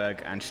Hartberg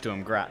and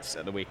Sturm Graz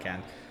at the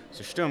weekend.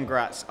 So Sturm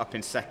Graz up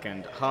in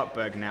second,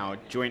 Hartberg now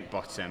joint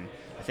bottom,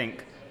 I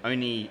think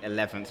only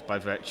 11th by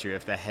virtue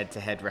of their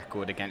head-to-head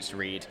record against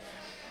Reed.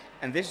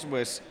 And this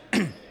was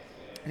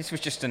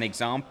just an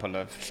example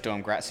of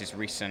Sturm Graz's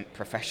recent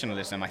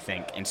professionalism, I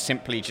think, in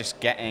simply just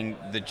getting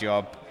the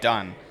job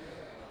done.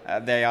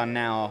 They are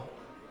now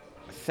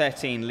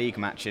 13 league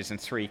matches and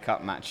 3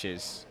 cup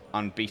matches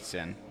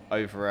unbeaten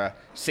over a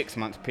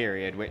 6-month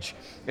period, which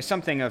is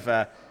something of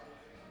a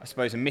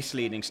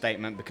misleading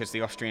statement because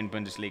the Austrian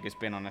Bundesliga has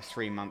been on a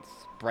 3-month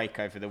break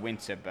over the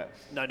winter. But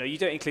no, you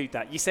don't include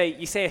that. You say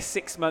a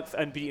 6-month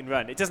unbeaten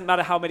run. It doesn't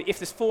matter how many. If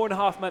there's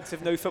 4.5 months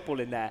of no football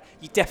in there,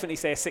 you definitely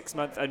say a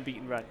 6-month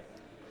unbeaten run.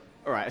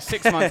 All right, a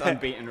 6-month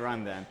unbeaten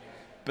run then.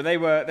 But they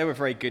were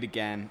very good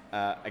again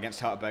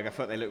against Hartberg. I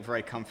thought they looked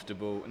very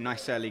comfortable.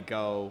 Nice early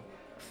goal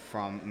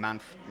from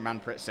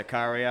Manfred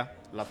Zakaria.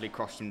 Lovely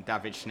cross from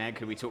David Schnegg,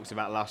 who we talked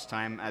about last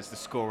time as the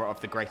scorer of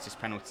the greatest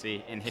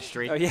penalty in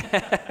history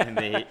in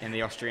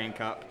the Austrian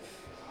Cup.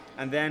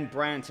 And then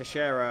Brian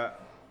Teixeira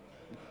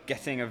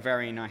getting a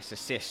very nice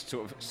assist,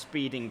 sort of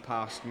speeding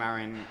past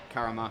Marin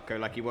Caramarco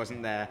like he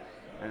wasn't there,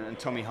 and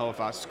Tommy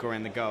Holvas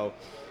scoring the goal.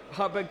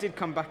 Hartberg did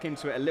come back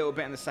into it a little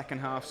bit in the second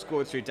half,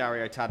 scored through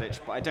Dario Tadic,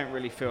 but I don't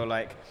really feel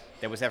like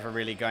there was ever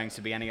really going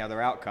to be any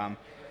other outcome.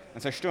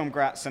 And so Sturm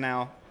Graz are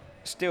now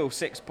still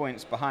 6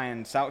 points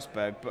behind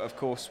Salzburg, but of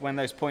course when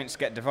those points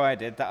get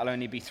divided, that'll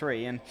only be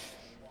 3, and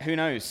who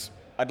knows?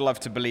 I'd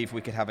love to believe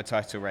we could have a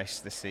title race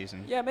this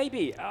season. Yeah,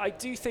 maybe. I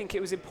do think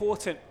it was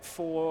important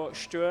for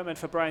Sturm and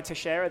for Brian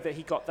Teixeira that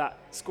he got that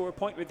scorer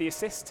point with the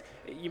assist.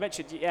 You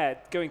mentioned,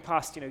 going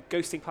past,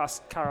 ghosting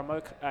past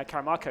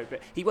Caramarco, but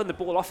he won the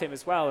ball off him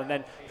as well and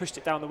then pushed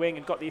it down the wing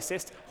and got the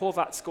assist.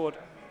 Horvat scored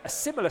a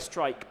similar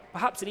strike,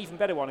 perhaps an even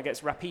better one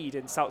against Rapid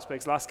in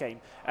Salzburg's last game,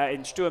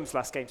 in Sturm's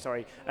last game,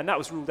 and that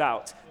was ruled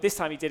out. This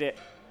time he did it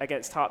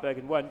against Hartberg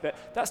and won, but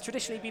that's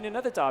traditionally been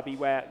another derby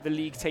where the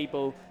league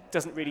table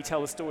doesn't really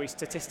tell the story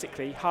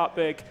statistically.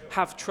 Hartberg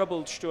have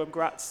troubled Sturm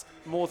Graz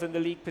more than the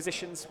league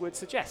positions would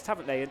suggest,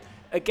 haven't they? And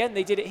again,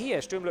 they did it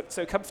here. Sturm looked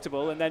so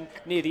comfortable, and then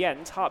near the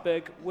end,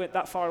 Hartberg weren't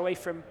that far away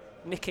from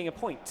nicking a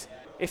point.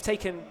 If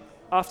taken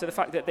after the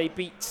fact that they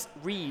beat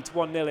Ried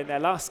 1-0 in their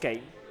last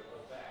game,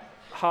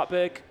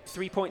 Hartberg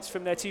 3 points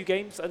from their 2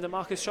 games under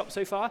Marcus Schopp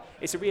so far,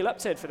 it's a real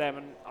upturn for them,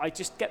 and I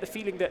just get the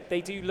feeling that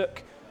they do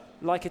look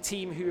like a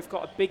team who have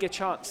got a bigger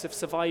chance of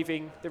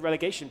surviving the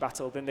relegation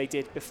battle than they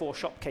did before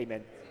Schopp came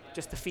in.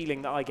 Just the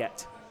feeling that I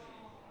get.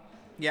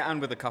 Yeah, and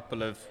with a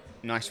couple of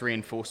nice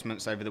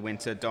reinforcements over the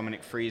winter,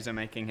 Dominic Frieser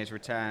making his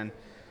return.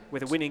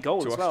 With a winning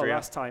goal as well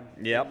last time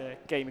in the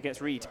game against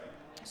Ried.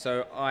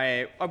 So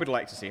I would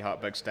like to see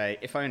Hartberg stay,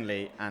 if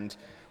only, and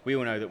we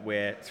all know that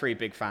we're 3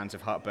 big fans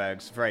of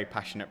Hartberg's very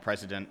passionate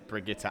president,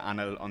 Brigitte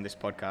Annel, on this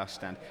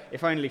podcast, and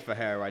if only for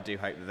her, I do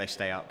hope that they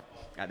stay up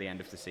at the end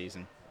of the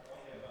season.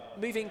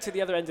 Moving to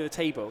the other end of the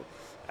table,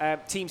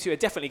 teams who are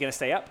definitely going to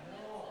stay up.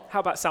 How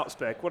about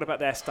Salzburg? What about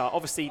their start?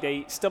 Obviously,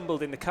 they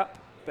stumbled in the Cup,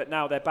 but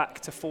now they're back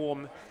to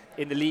form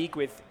in the league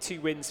with 2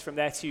 wins from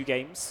their 2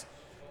 games.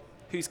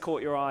 Who's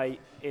caught your eye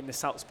in the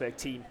Salzburg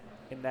team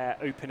in their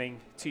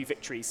opening 2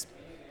 victories?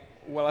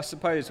 Well, I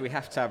suppose we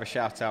have to have a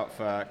shout out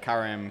for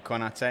Karim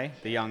Konate,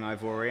 the young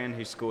Ivorian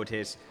who scored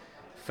his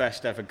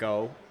first ever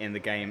goal in the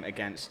game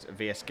against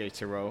VSG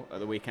Tirol at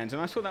the weekend.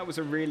 And I thought that was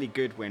a really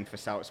good win for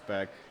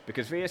Salzburg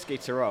because VSG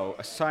Tirol,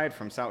 aside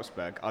from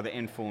Salzburg, are the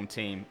informed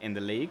team in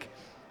the league.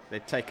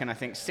 They've taken, I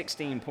think,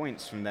 16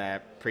 points from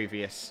their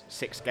previous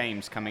 6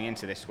 games coming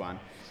into this one.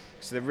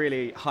 So they're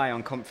really high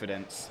on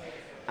confidence.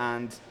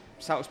 And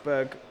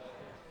Salzburg,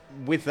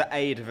 with the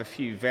aid of a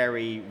few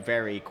very,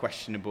 very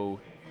questionable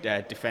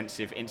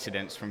defensive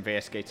incidents from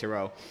VSG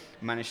Tirol,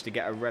 managed to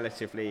get a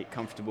relatively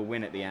comfortable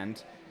win at the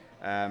end.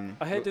 I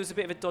heard there was a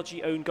bit of a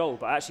dodgy own goal,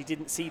 but I actually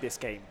didn't see this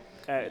game.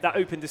 That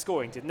opened the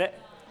scoring, didn't it?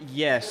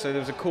 Yeah, so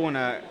there was a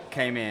corner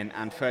came in,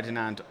 and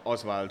Ferdinand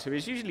Oswald, who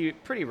is usually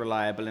pretty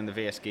reliable in the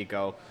VSG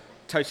goal,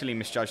 totally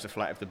misjudged the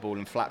flight of the ball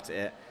and flapped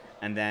it,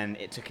 and then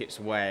it took its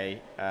way,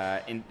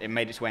 it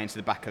made its way into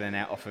the back of the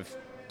net off of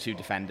 2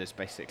 defenders,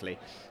 basically.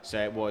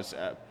 So it was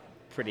a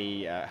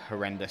pretty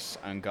horrendous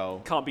own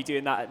goal. Can't be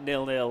doing that at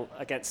 0-0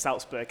 against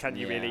Salzburg, can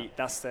you really?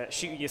 That's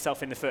shooting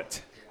yourself in the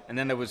foot. And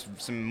then there was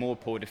some more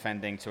poor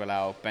defending to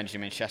allow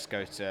Benjamin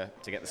Šeško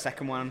to get the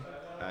second one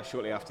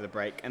shortly after the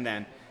break, and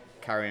then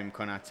Karim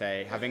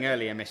Konate, having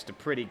earlier missed a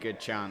pretty good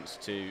chance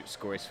to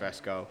score his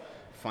first goal,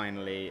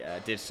 finally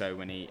did so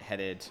when he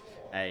headed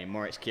a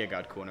Moritz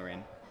Kiergaard corner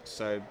in.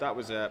 So that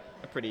was a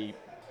pretty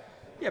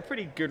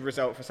good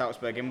result for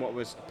Salzburg in what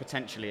was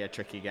potentially a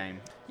tricky game.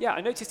 Yeah,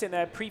 I noticed in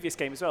their previous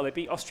game as well, they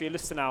beat Austria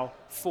Lustenau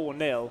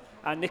 4-0,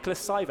 and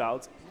Nicholas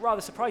Seiwald,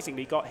 rather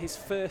surprisingly, got his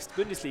first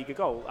Bundesliga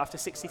goal after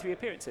 63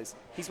 appearances.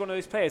 He's one of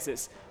those players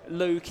that's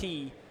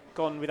low-key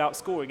gone without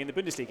scoring in the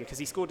Bundesliga because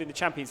he scored in the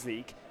Champions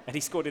League and he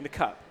scored in the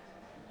Cup,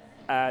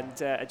 and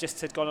just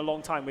had gone a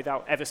long time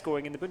without ever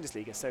scoring in the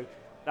Bundesliga. So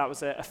that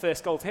was a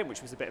first goal for him,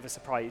 which was a bit of a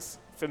surprise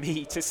for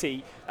me to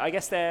see. I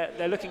guess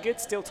they're looking good,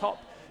 still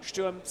top.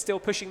 Sturm still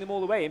pushing them all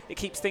the way. It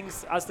keeps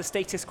things as the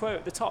status quo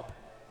at the top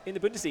in the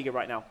Bundesliga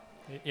right now.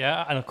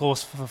 Yeah, and of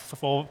course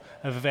for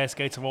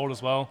VSG Tirol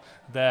as well,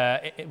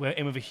 we're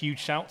in with a huge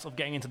shout of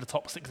getting into the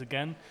top 6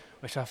 again,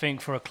 which I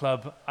think for a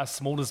club as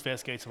small as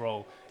VSG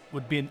Tirol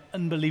would be an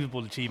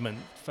unbelievable achievement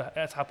for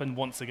it to happen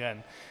once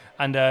again.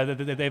 And they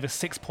have a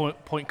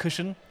 6-point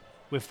cushion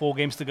with 4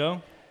 games to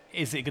go.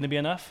 Is it going to be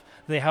enough?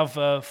 They have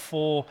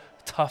 4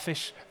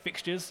 toughish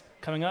fixtures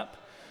coming up,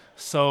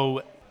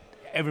 so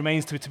it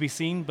remains to be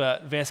seen,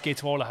 but VSG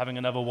Tirol are having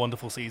another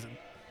wonderful season.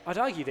 I'd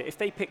argue that if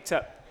they picked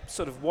up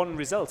sort of one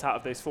result out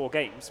of those 4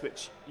 games,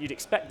 which you'd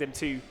expect them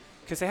to,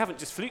 because they haven't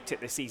just fluked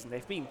it this season,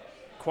 they've been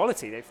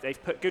quality.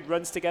 They've put good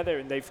runs together,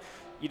 and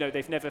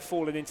they've never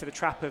fallen into the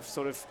trap of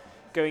sort of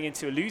going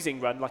into a losing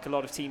run like a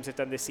lot of teams have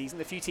done this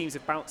season. A few teams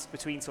have bounced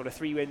between sort of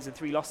 3 wins and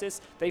 3 losses.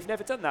 They've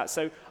never done that,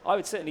 so I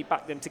would certainly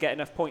back them to get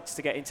enough points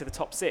to get into the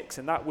top 6,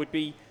 and that would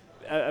be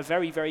a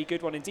very, very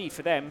good one indeed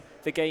for them.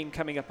 The game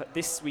coming up at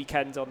this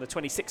weekend on the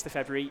 26th of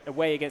February,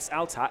 away against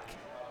Altach,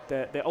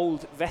 the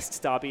old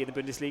West derby in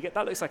the Bundesliga.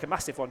 That looks like a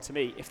massive one to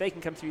me. If they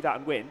can come through that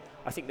and win,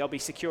 I think they'll be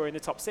secure in the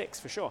top 6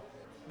 for sure.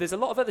 There's a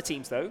lot of other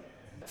teams, though,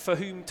 for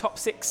whom top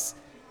 6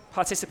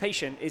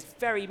 participation is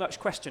very much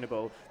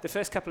questionable. The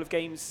first couple of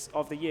games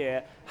of the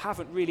year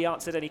haven't really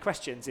answered any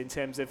questions in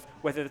terms of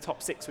whether the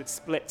top 6 would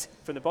split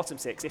from the bottom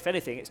 6. If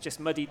anything, it's just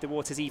muddied the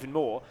waters even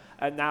more.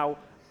 And now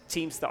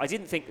teams that I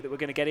didn't think that were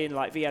going to get in,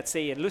 like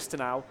VAC and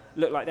Lustenau,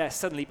 look like they're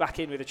suddenly back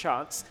in with a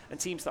chance. And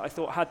teams that I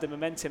thought had the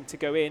momentum to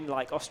go in,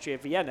 like Austria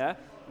Vienna,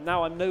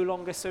 now I'm no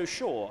longer so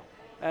sure.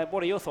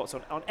 What are your thoughts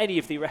on any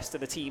of the rest of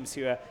the teams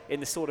who are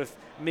in the sort of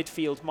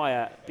midfield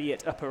mire, be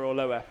it upper or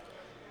lower?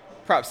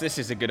 Perhaps this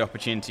is a good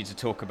opportunity to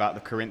talk about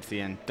the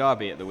Corinthian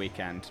derby at the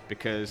weekend,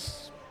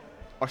 because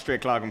Austria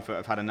Klagenfurt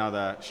have had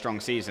another strong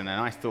season, and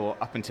I thought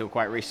up until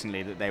quite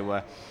recently that they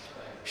were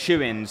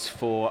shoo-ins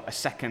for a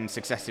second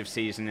successive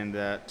season in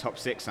the top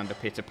 6 under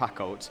Peter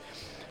Packold.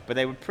 But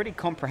they were pretty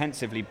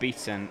comprehensively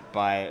beaten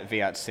by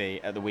VAC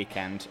at the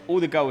weekend. All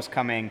the goals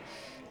coming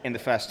in the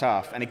first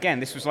half. And again,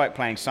 this was like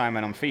playing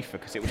Simon on FIFA,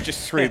 because it was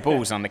just through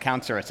balls on the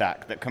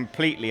counter-attack that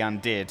completely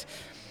undid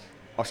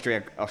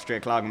Austria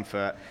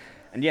Klagenfurt.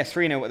 And yes,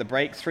 3-0 at the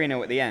break,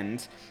 3-0 at the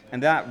end.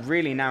 And that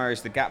really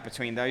narrows the gap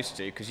between those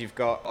two, because you've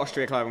got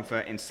Austria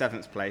Klagenfurt in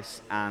 7th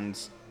place and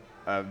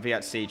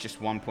VAC just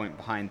 1 point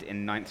behind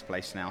in 9th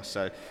place now.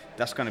 So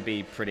that's going to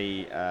be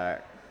pretty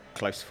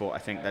close fought, I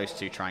think, those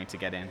two trying to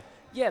get in.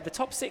 Yeah, the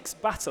top 6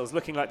 battles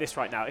looking like this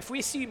right now. If we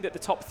assume that the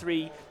top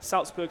 3,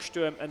 Salzburg,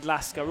 Sturm and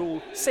Lask, are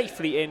all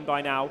safely in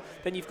by now,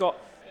 then you've got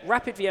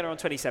Rapid Vienna on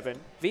 27,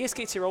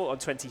 VSK Tirol on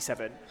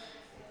 27,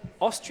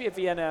 Austria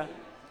Vienna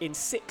in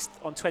 6th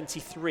on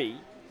 23,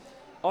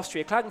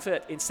 Austria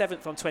Klagenfurt in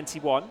 7th on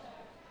 21,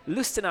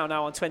 Lustenau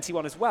now on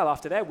 21 as well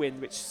after their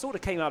win, which sort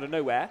of came out of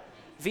nowhere,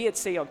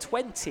 VAC on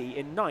 20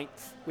 in 9th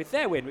with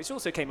their win, which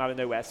also came out of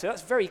nowhere. So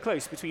that's very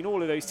close between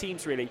all of those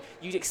teams, really.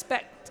 You'd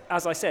expect,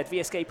 as I said,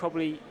 VSK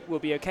probably will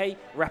be okay.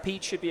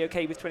 Rapid should be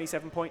okay with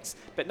 27 points.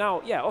 But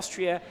now, yeah,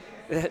 Austria,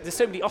 there's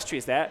so many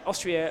Austrias there.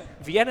 Austria,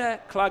 Vienna,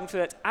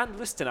 Klagenfurt and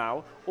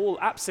Lustenau all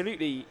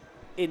absolutely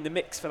in the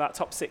mix for that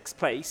top 6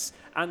 place,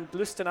 and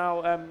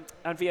Lustenau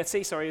and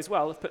VAC, as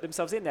well, have put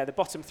themselves in there. The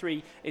bottom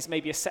 3 is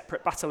maybe a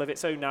separate battle of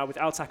its own now, with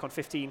Altach on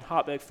 15,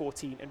 Hartberg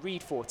 14 and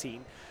Ried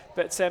 14.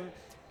 But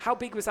how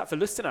big was that for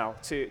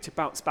Lustenau to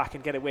bounce back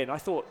and get a win? I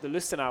thought the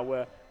Lustenau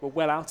were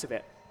well out of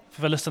it.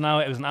 For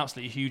Lustenau, it was an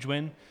absolutely huge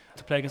win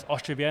to play against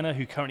Austria Vienna,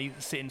 who currently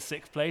sit in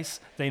 6th place.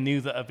 They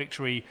knew that a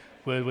victory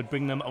would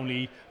bring them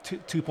only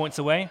 2 points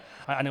away,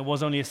 and it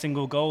was only a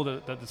single goal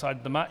that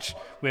decided the match,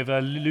 with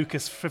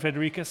Lucas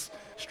Fredericus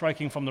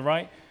striking from the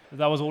right.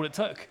 That was all it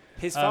took.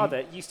 His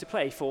father used to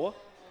play for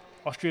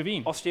Austria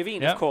Wien. Austria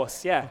Wien, yeah. Of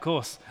course, yeah. Of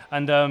course.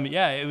 And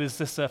it was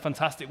just a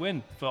fantastic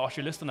win for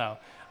Austria Lustenau.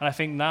 And I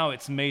think now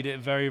it's made it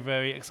very,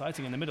 very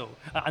exciting in the middle.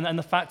 And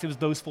the fact it was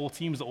those 4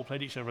 teams that all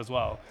played each other as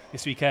well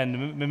this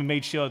weekend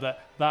made sure that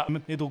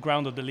middle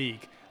ground of the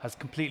league has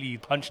completely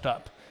punched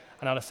up,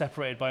 and now they're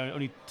separated by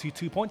only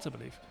two points, I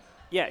believe.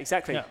 Yeah,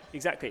 exactly. Yeah.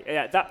 Exactly.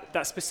 Yeah,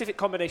 that specific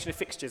combination of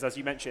fixtures, as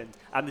you mentioned,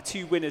 and the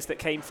 2 winners that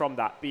came from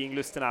that, being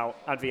Lustenau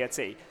and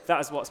VAC, that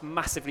is what's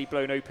massively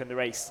blown open the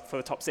race for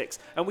the top 6.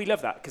 And we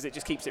love that, because it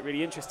just keeps it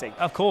really interesting.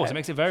 Of course, it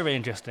makes it very, very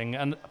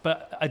interesting.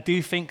 But I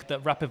do think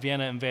that Rapid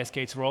Vienna and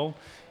VSK Tirol,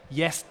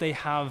 yes, they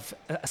have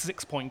a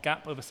 6-point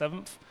gap over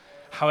 7th.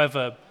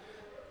 However,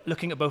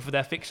 looking at both of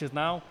their fixtures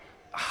now,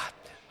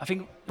 I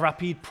think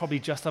Rapid probably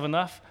just have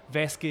enough.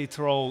 VSK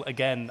Tirol,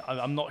 again,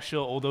 I'm not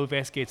sure, although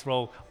VSK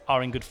Tirol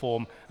are in good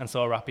form, and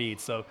so are Rapid.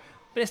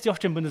 But it's the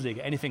Austrian Bundesliga.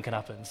 Anything can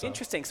happen. So.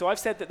 Interesting. So I've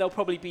said that they'll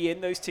probably be in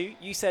those 2.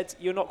 You said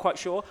you're not quite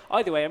sure.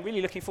 Either way, I'm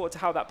really looking forward to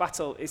how that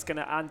battle is going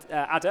to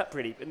add up,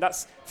 really. And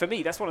that's, for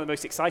me, that's one of the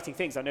most exciting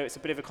things. I know it's a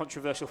bit of a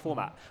controversial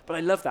format, but I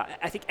love that.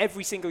 I think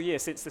every single year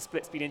since the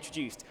split's been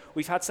introduced,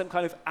 we've had some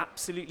kind of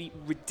absolutely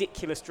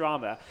ridiculous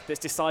drama that's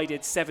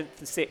decided 7th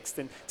and 6th,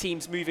 and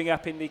teams moving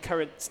up in the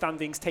current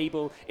standings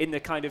table in the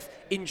kind of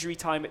injury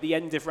time at the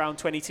end of round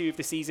 22 of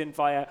the season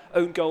via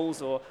own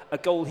goals or a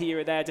goal here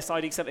or there,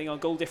 deciding something on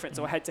goal difference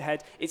or head-to-head.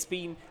 It's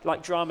been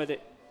like drama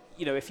that,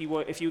 if you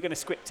were going to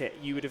script it,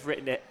 you would have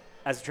written it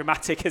as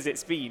dramatic as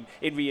it's been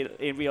in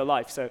real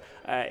life. So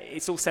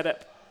it's all set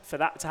up for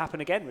that to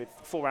happen again with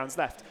 4 rounds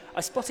left.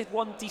 I spotted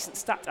one decent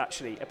stat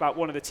actually about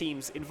one of the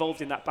teams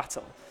involved in that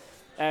battle.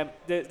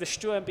 The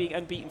Sturm being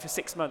unbeaten for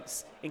 6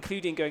 months,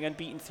 including going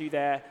unbeaten through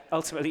their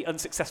ultimately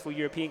unsuccessful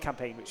European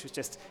campaign, which was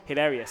just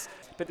hilarious.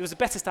 But there was a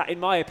better stat,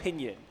 in my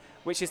opinion,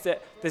 which is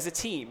that there's a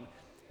team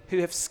who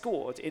have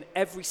scored in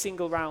every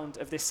single round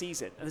of this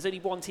season, and there's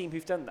only one team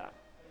who've done that.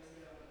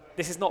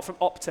 This is not from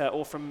Opta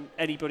or from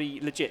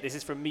anybody legit. This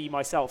is from me,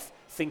 myself,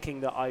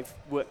 thinking that I've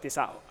worked this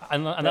out.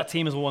 And that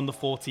team is one of the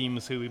 4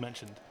 teams who we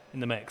mentioned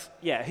in the mix.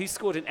 Yeah, who's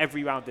scored in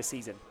every round this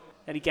season?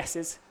 Any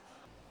guesses?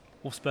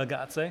 Wolfsberger,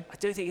 I'd say. I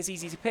don't think it's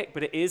easy to pick,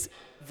 but it is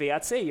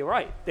VAC. You're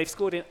right. They've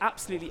scored in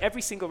absolutely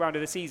every single round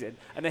of the season,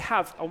 and they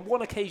have, on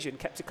one occasion,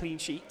 kept a clean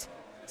sheet.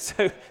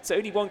 So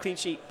only one clean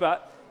sheet,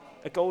 but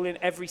a goal in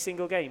every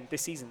single game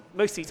this season.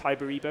 Mostly Ty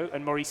Baribo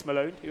and Maurice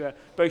Malone, who are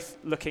both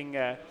looking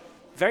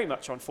very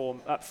much on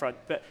form up front.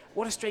 But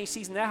what a strange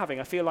season they're having.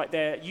 I feel like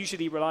their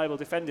usually reliable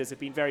defenders have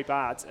been very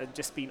bad and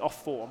just been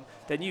off form.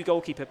 Their new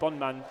goalkeeper,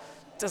 Bondman,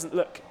 doesn't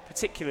look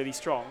particularly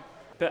strong.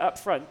 But up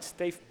front,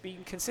 they've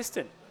been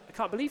consistent. I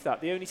can't believe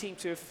that. The only team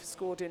to have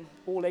scored in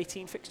all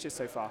 18 fixtures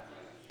so far.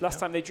 Last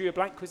time they drew a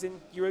blank was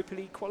in Europa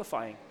League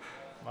qualifying.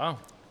 Wow.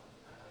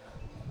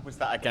 Was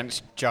that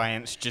against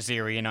Giants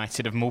Jazeera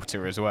United of Malta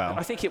as well?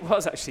 I think it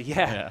was actually,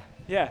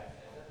 yeah.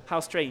 How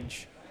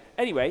strange.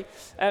 Anyway,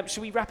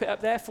 should we wrap it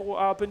up there for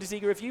our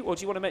Bundesliga review, or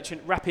do you want to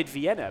mention Rapid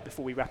Vienna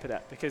before we wrap it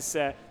up? Because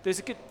there's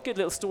a good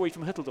little story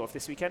from Hütteldorf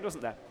this weekend,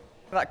 wasn't there?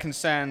 That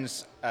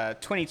concerns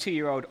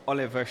 22-year-old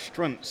Oliver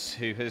Strunz,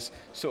 who has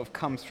sort of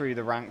come through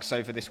the ranks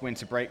over this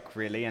winter break,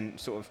 really, and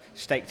sort of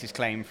staked his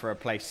claim for a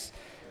place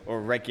or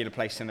a regular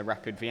place in the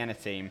Rapid Vienna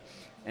team.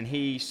 And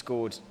he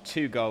scored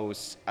 2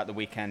 goals at the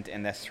weekend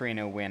in their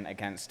 3-0 win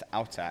against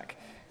Autak.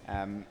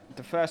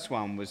 The first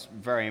one was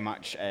very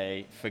much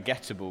a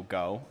forgettable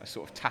goal, a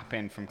sort of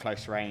tap-in from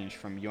close range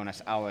from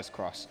Jonas Auer's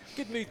cross.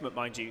 Good movement,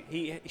 mind you.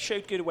 He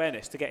showed good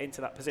awareness to get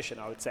into that position,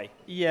 I would say.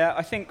 Yeah,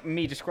 I think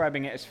me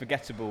describing it as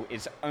forgettable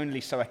is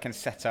only so I can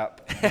set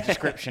up the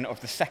description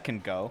of the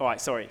second goal. All right,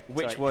 sorry.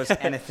 Which was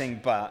anything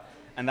but,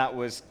 and that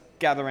was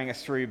gathering a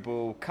through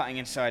ball, cutting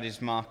inside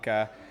his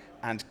marker,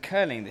 and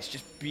curling this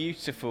just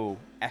beautiful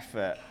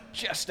effort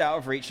just out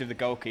of reach of the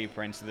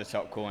goalkeeper into the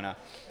top corner.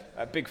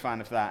 A big fan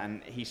of that,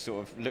 and he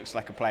sort of looks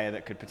like a player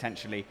that could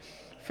potentially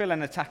fill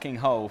an attacking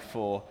hole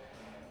for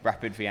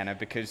Rapid Vienna,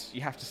 because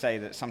you have to say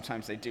that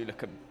sometimes they do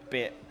look a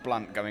bit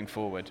blunt going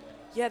forward.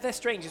 Yeah, they're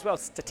strange as well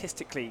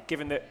statistically,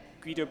 given that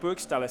Guido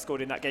Burgstaller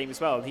scored in that game as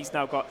well. And he's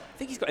now got, I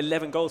think he's got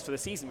 11 goals for the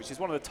season, which is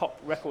one of the top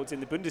records in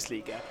the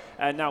Bundesliga.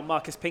 And now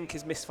Marcus Pink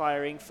is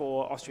misfiring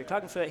for Austria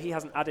Klagenfurt. He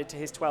hasn't added to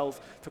his 12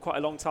 for quite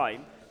a long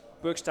time.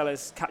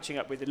 Burgstaller's catching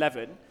up with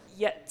 11.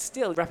 Yet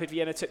still, Rapid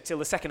Vienna took till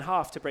the second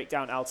half to break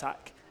down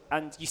Altak.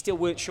 And you still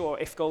weren't sure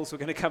if goals were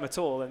going to come at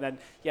all. And then,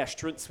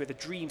 Strunz with a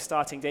dream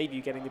starting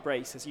debut getting the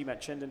brace, as you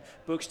mentioned, and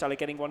Burgstaller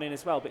getting one in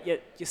as well. But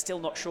yet you're still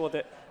not sure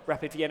that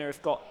Rapid Vienna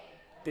have got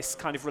this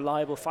kind of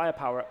reliable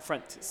firepower up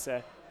front.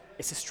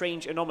 It's a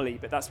strange anomaly,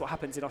 but that's what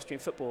happens in Austrian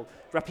football.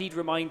 Rapid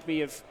remind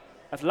me of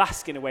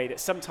Lask in a way, that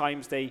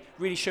sometimes they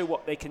really show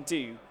what they can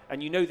do,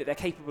 and you know that they're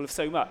capable of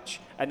so much,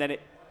 and then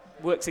it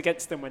works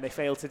against them when they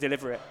fail to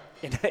deliver it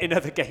in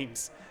other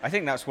games. I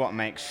think that's what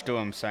makes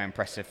Sturm so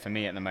impressive for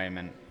me at the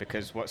moment,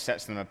 because what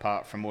sets them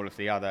apart from all of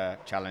the other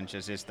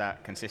challengers is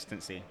that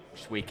consistency,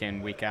 just week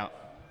in, week out.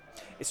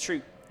 It's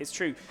true.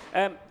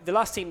 The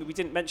last team that we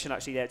didn't mention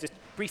actually there, just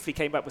briefly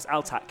came up, was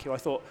Altak, who I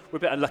thought were a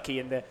bit unlucky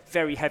in the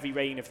very heavy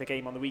rain of the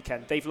game on the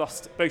weekend. They've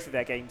lost both of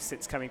their games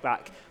since coming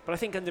back. But I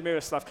think under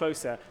Miroslav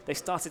Klose, they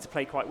started to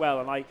play quite well.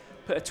 And I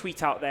put a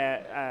tweet out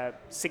there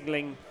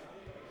signalling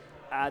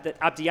that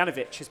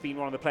Abdijanovic has been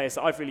one of the players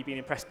that I've really been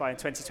impressed by in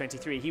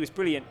 2023. He was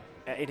brilliant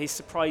in his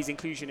surprise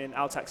inclusion in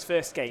Altak's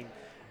first game.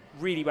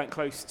 Really went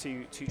close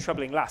to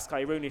troubling Lask.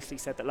 I erroneously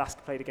said that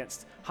Lask played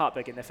against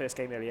Hartberg in their first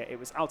game earlier. It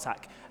was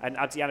Altak, and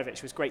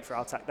Abdijanovic was great for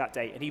Altak that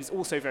day, and he was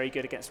also very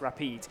good against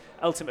Rapid,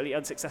 ultimately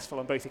unsuccessful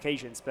on both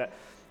occasions. But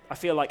I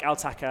feel like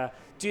Altak are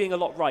doing a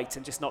lot right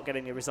and just not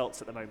getting the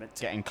results at the moment.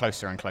 Getting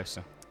closer and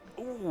closer.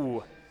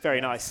 Ooh, very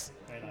nice.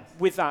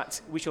 With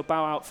that, we shall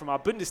bow out from our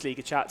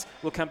Bundesliga chat.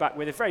 We'll come back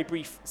with a very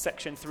brief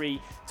Section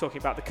 3 talking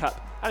about the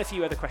Cup and a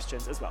few other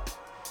questions as well.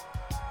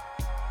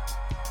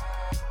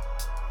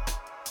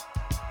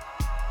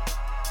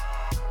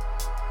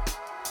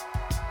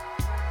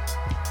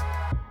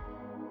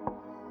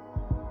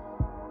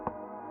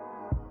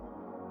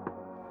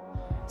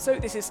 So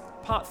this is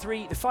part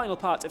 3, the final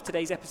part of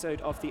today's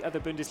episode of the Other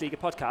Bundesliga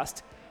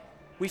podcast.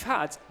 We've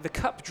had the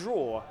Cup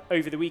draw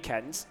over the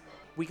weekend.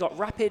 We got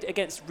Rapid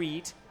against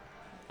Ried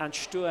and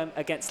Sturm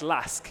against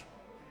Lask.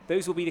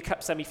 Those will be the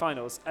Cup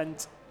semi-finals.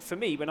 And for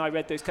me, when I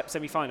read those Cup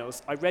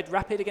semi-finals, I read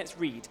Rapid against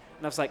Ried,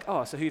 and I was like,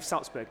 oh, so who've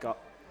Salzburg got?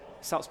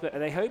 Salzburg, are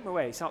they home or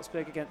away?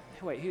 Salzburg against...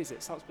 Wait, who is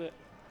it? Salzburg...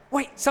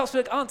 Wait,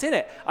 Salzburg aren't in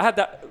it. I had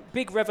that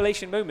big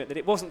revelation moment that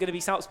it wasn't going to be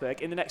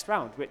Salzburg in the next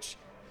round, which,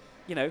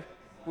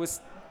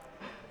 was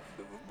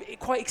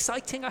quite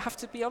exciting, I have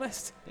to be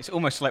honest. It's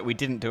almost like we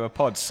didn't do a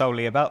pod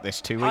solely about this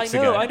 2 weeks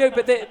ago. I know,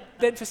 but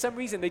then for some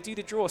reason they do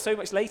the draw so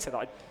much later that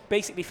I'd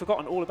basically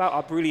forgotten all about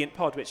our brilliant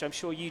pod, which I'm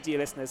sure you, dear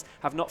listeners,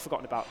 have not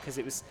forgotten about, because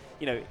it was,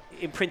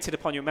 imprinted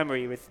upon your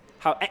memory with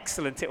how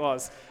excellent it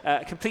was.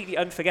 Completely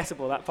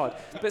unforgettable, that pod.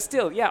 But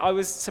still, I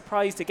was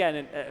surprised again,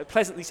 and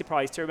pleasantly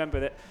surprised to remember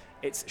that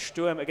it's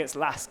Sturm against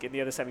Lask in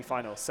the other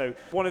semi-finals. So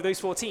one of those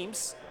 4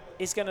 teams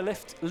is going to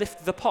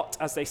lift the pot,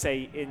 as they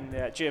say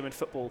in German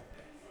football.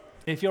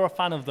 If you're a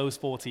fan of those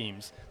 4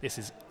 teams, this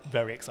is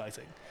very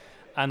exciting.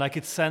 And I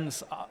could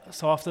sense,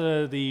 so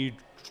after the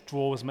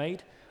draw was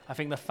made, I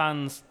think the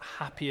fans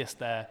happiest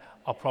there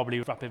are probably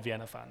Rapid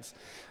Vienna fans.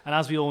 And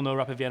as we all know,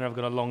 Rapid Vienna have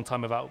got a long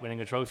time without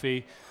winning a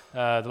trophy.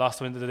 The last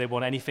time that they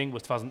won anything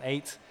was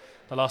 2008.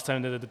 The last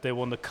time that they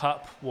won the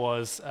Cup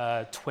was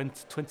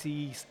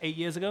 28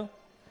 years ago.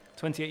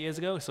 28 years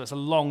ago. So it's a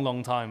long,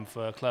 long time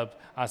for a club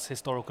as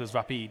historical as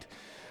Rapid.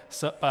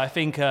 So I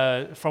think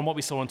from what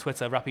we saw on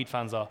Twitter, Rapid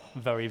fans are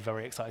very,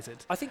 very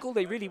excited. I think all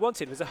they really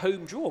wanted was a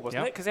home draw,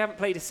 wasn't it? Because they haven't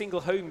played a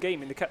single home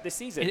game in the Cup this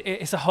season.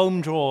 It's a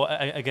home draw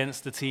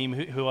against the team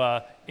who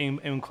are,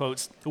 in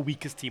quotes, the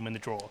weakest team in the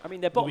draw. I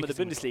mean, they're bottom of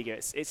the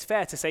Bundesliga. It's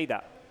fair to say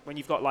that when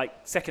you've got like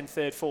second,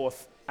 third,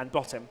 fourth and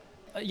bottom.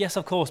 Yes,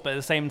 of course, but at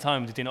the same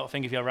time, did you not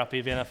think if you're a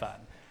Rapid Vienna fan,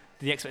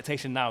 the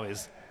expectation now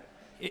is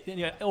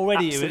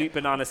already absolute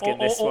banana skin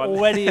this one.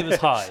 Already it was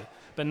high,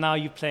 but now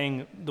you're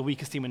playing the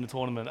weakest team in the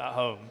tournament at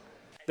home.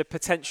 The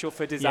potential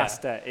for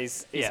disaster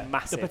is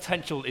massive. The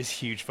potential is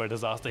huge for a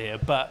disaster here,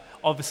 but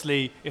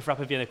obviously if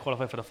Rapid Vienna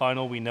qualify for the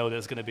final, we know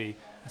there's going to be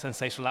a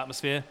sensational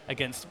atmosphere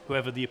against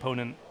whoever the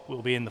opponent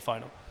will be in the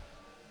final.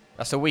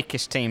 That's the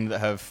weakest team that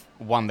have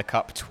won the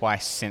Cup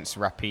twice since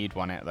Rapid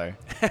won it, though.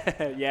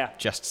 Yeah.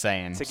 Just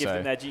saying. To give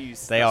them their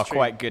dues. They are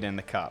quite good in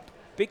the Cup.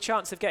 Big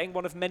chance of getting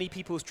one of many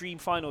people's dream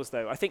finals,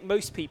 though. I think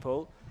most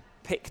people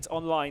picked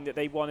online that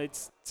they wanted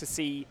to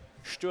see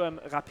Sturm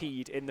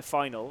Rapid in the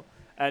final,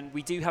 and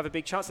we do have a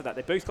big chance of that.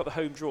 They both got the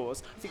home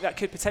draws. I think that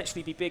could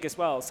potentially be big as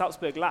well.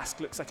 Salzburg-Lask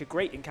looks like a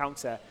great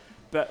encounter,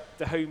 but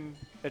the home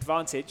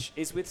advantage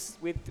is with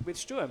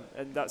Sturm,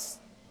 and that's,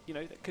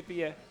 that could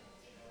be a...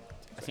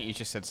 I think you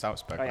just said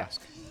Salzburg-Lask.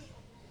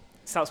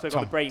 Salzburg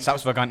on the brain.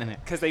 Salzburg aren't in it.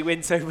 Because they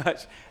win so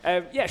much.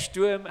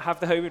 Sturm have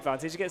the home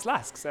advantage against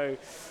Lask, so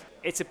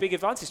it's a big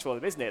advantage for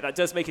them, isn't it? That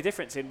does make a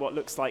difference in what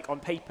looks like, on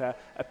paper,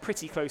 a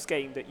pretty close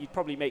game that you'd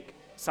probably make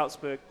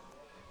Salzburg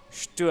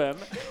Sturm.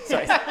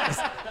 Sorry,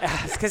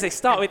 it's because they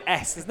start with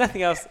S. There's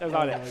nothing else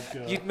about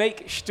it. You'd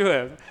make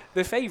Sturm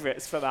the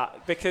favourites for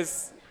that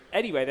because,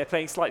 anyway, they're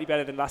playing slightly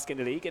better than Lask in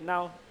the league, and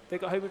now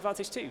they've got home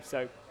advantage too.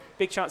 So,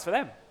 big chance for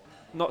them.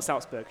 Not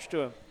Salzburg,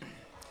 Sturm.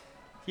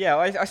 Yeah,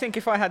 I think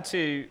if I had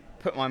to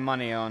put my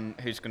money on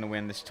who's going to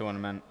win this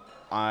tournament,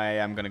 I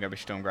am going to go with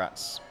Sturm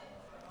Graz.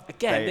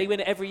 Again, they win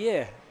it every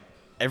year.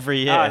 Every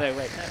year? Ah, no,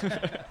 wait.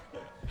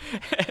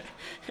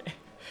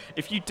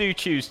 If you do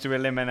choose to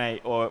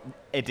eliminate or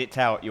edit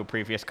out your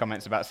previous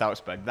comments about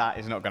Salzburg, that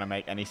is not going to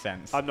make any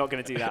sense. I'm not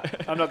going to do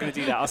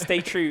that. I'll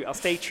stay true.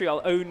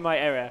 I'll own my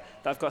error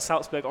that I've got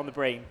Salzburg on the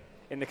brain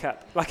in the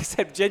Cup. Like I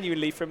said,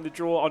 genuinely, from the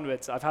draw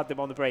onwards, I've had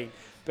them on the brain.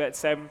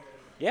 But,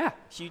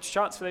 huge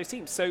chance for those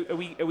teams. So are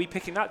we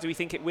picking that? Do we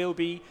think it will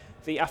be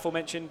the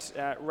aforementioned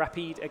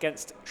Rapid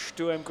against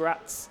Sturm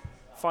Graz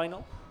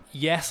final?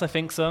 Yes, I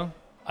think so.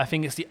 I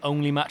think it's the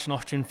only match in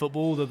Austrian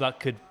football that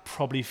could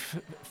probably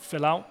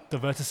fill out the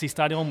Wörthersee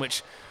Stadion,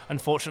 which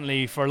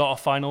unfortunately for a lot of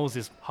finals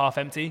is half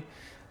empty.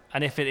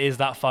 And if it is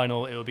that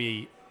final, it will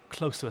be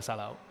close to a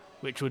sellout,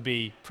 which would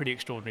be pretty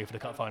extraordinary for the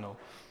Cup final.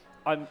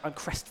 I'm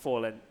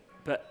crestfallen,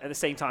 but at the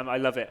same time I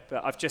love it.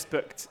 But I've just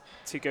booked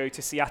to go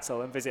to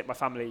Seattle and visit my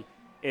family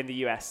in the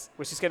US,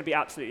 which is going to be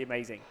absolutely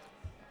amazing.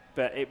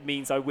 But it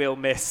means I will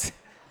miss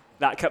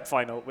that Cup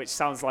final, which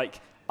sounds like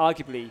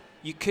arguably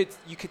you could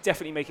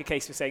definitely make a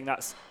case for saying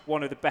that's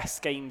one of the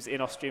best games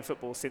in Austrian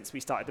football since we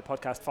started the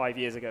podcast 5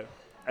 years ago.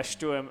 A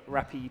Sturm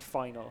Rapid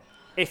final.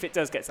 If it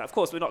does get to that. Of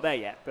course, we're not there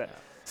yet, but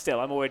still,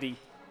 I'm already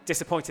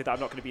disappointed that I'm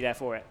not going to be there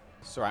for it.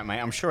 It's all right, mate.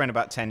 I'm sure in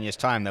about 10 years'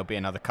 time there'll be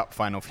another Cup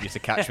final for you to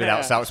catch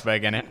without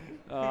Salzburg in it.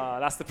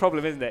 That's the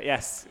problem, isn't it?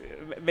 Yes.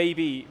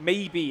 Maybe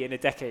in a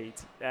decade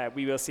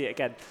we will see it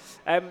again.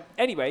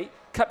 Anyway,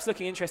 Cup's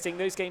looking interesting.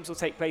 Those games will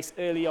take place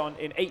early on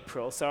in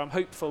April, so I'm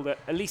hopeful that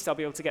at least I'll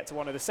be able to get to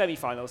one of the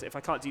semi-finals if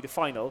I can't do the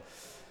final.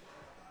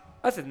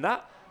 Other than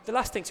that, the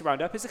last thing to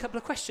round up is a couple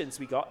of questions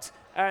we got,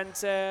 and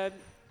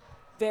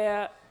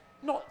they're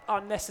not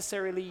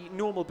unnecessarily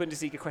normal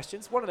Bundesliga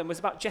questions. One of them was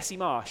about Jesse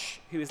Marsch,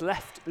 who has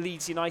left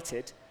Leeds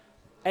United.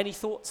 Any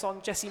thoughts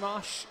on Jesse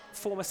Marsch,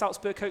 former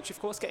Salzburg coach, of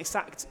course, getting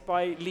sacked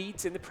by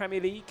Leeds in the Premier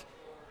League?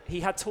 He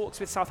had talks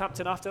with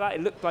Southampton after that.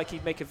 It looked like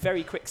he'd make a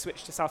very quick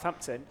switch to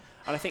Southampton.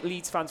 And I think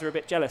Leeds fans were a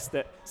bit jealous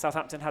that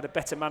Southampton had a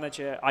better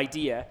manager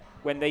idea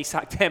when they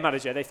sacked their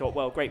manager. They thought,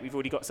 well, great, we've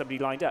already got somebody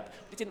lined up.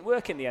 But it didn't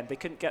work in the end. They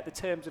couldn't get the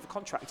terms of a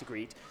contract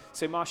agreed.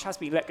 So Marsch has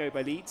been let go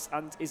by Leeds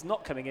and is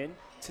not coming in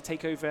to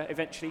take over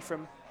eventually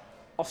from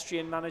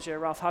Austrian manager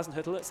Ralph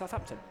Hasenhüttl at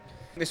Southampton.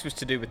 This was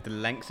to do with the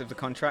length of the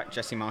contract.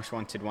 Jesse Marsch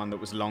wanted one that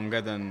was longer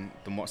than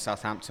what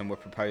Southampton were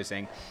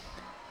proposing.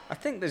 I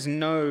think there's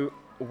no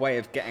way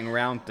of getting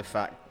around the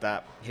fact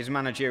that his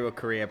managerial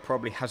career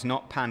probably has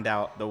not panned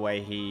out the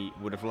way he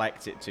would have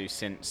liked it to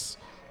since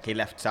he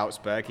left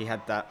Salzburg. He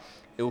had that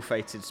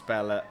ill-fated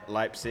spell at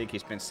Leipzig.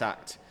 He's been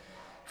sacked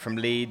from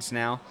Leeds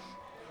now.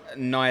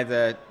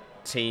 Neither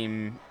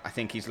team, I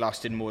think he's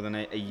lasted more than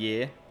a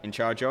year in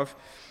charge of.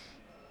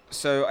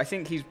 So I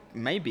think he's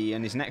maybe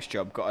in his next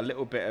job got a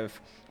little bit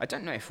of, I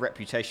don't know if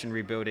reputation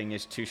rebuilding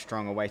is too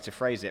strong a way to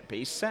phrase it, but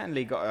he's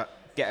certainly got to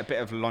get a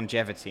bit of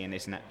longevity in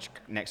his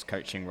next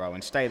coaching role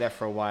and stay there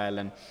for a while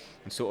and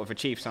sort of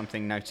achieve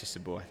something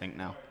noticeable, I think,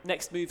 now.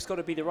 Next move's got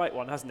to be the right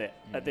one, hasn't it,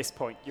 at this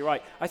point? You're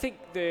right. I think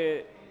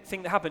the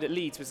thing that happened at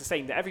Leeds was the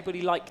same, that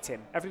everybody liked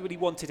him. Everybody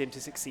wanted him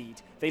to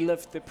succeed. They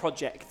loved the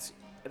project.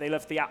 They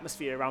loved the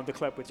atmosphere around the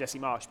club with Jesse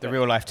Marsch. The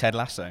real-life Ted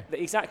Lasso.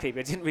 Exactly, but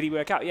it didn't really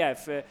work out. Yeah,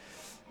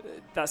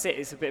 that's it.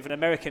 It's a bit of an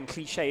American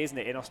cliche, isn't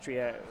it, in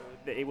Austria?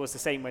 It was the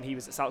same when he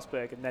was at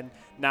Salzburg, and then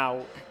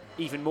now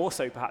even more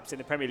so perhaps in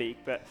the Premier League.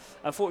 But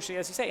unfortunately,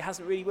 as you say, it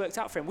hasn't really worked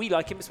out for him. We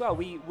like him as well.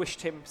 We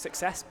wished him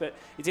success, but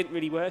it didn't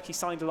really work. He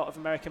signed a lot of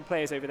American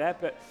players over there.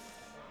 But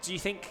do you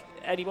think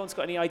anyone's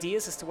got any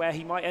ideas as to where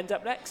he might end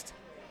up next?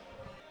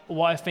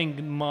 What I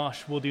think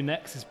Marsh will do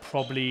next is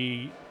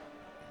probably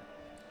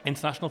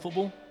international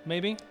football,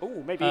 maybe.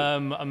 Oh, maybe.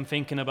 I'm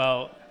thinking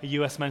about a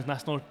US men's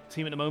national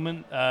team at the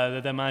moment.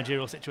 Their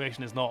managerial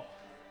situation is not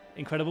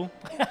incredible,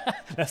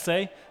 let's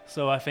say.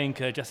 So I think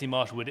Jesse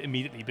Marsh would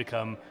immediately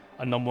become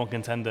a number one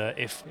contender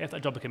if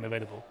that job became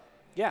available.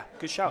 Yeah,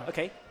 good shout.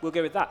 Okay, we'll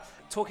go with that.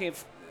 Talking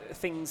of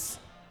things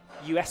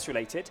US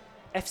related,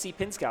 FC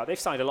Pinzgau, they've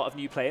signed a lot of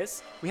new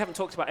players. We haven't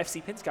talked about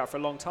FC Pinzgau for a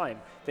long time.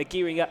 They're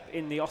gearing up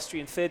in the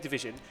Austrian third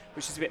division,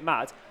 which is a bit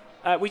mad.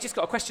 We just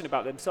got a question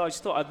about them, so I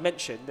just thought I'd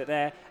mention that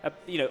they're,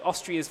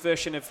 Austria's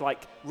version of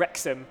like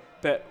Wrexham,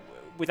 but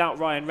without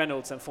Ryan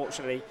Reynolds,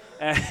 unfortunately.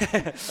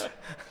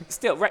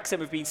 Still,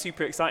 Wrexham have been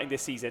super exciting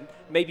this season.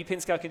 Maybe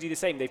Pinzgau can do the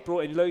same. They've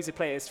brought in loads of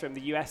players from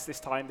the US this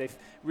time. They've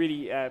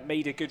really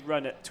made a good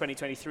run at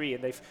 2023,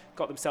 and they've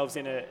got themselves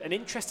in an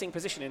interesting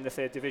position in the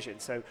third division.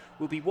 So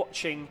we'll be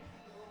watching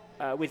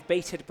with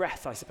bated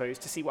breath, I suppose,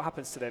 to see what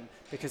happens to them,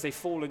 because they've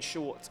fallen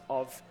short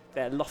of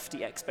their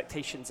lofty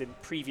expectations in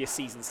previous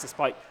seasons,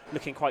 despite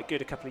looking quite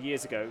good a couple of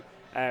years ago.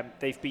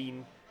 They've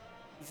been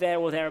there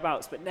or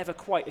thereabouts, but never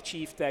quite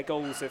achieved their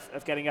goals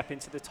of getting up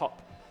into the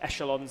top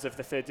echelons of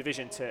the third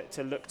division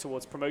to look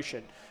towards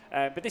promotion.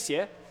 But this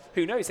year,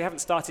 who knows? They haven't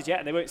started yet,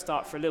 and they won't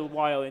start for a little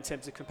while in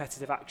terms of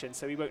competitive action,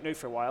 so we won't know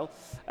for a while.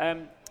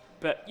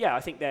 But yeah,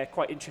 I think they're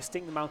quite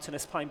interesting, the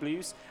Mountainous Pine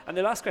Blues. And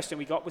the last question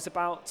we got was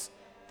about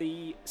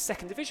the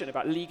second division,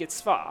 about Liga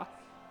 2.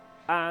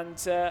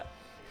 And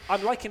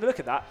I'm liking the look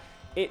at that.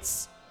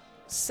 It's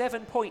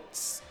 7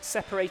 points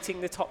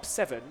separating the top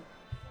 7.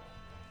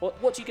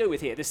 What do you go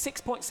with here? There's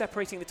 6 points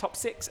separating the top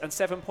 6 and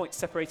 7 points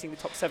separating the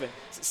top 7.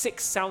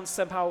 6 sounds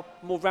somehow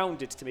more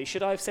rounded to me.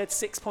 Should I have said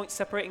 6 points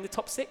separating the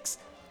top 6?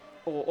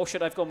 Or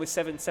should I have gone with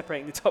 7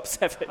 separating the top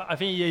 7? I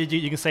think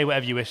you can say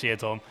whatever you wish here,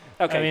 Tom.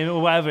 Okay. I mean,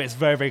 whatever, it's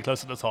very, very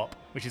close at the top,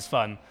 which is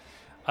fun.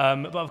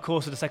 But of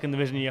course, with the second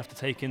division, you have to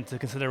take into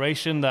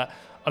consideration that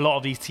a lot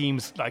of these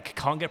teams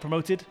can't get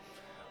promoted.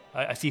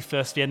 I see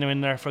First Vienna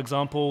in there, for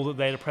example.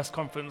 They had a press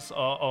conference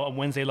on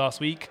Wednesday last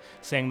week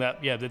saying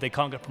that they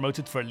can't get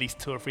promoted for at least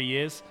 2 or 3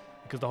 years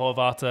because the whole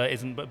Warta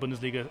isn't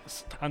Bundesliga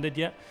standard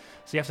yet.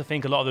 So you have to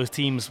think a lot of those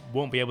teams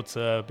won't be able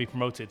to be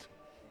promoted,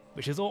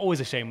 which is always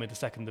a shame with the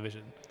second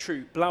division.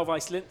 True.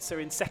 Blau-Weiß Linz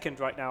are in second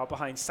right now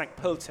behind St.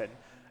 Pölten.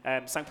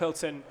 St.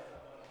 Pölten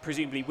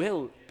presumably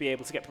will be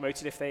able to get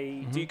promoted if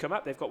they do come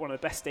up. They've got one of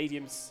the best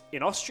stadiums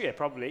in Austria,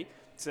 probably.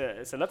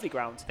 It's a lovely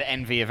ground. The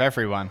envy of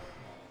everyone.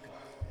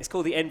 It's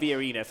called the NV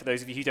Arena, for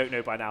those of you who don't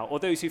know by now, or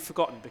those who've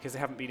forgotten because they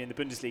haven't been in the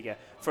Bundesliga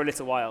for a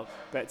little while.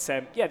 But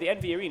the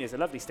NV Arena is a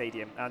lovely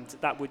stadium, and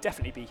that would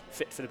definitely be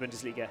fit for the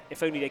Bundesliga,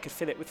 if only they could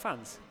fill it with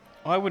fans.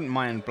 I wouldn't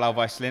mind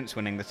Blau-Weiß Linz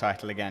winning the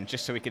title again,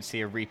 just so we could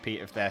see a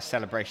repeat of their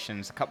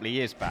celebrations a couple of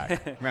years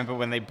back. Remember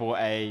when they brought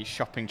a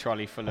shopping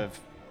trolley full of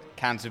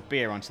cans of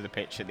beer onto the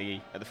pitch at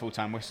the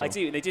full-time whistle? I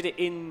do, and they did it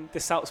in the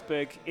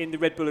Salzburg, in the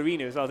Red Bull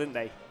Arena as well, didn't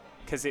they?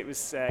 Because it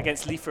was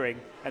against Liefering,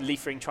 and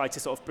Liefering tried to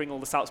sort of bring all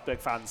the Salzburg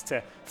fans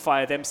to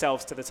fire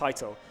themselves to the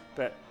title,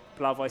 but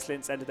Blau-Weiß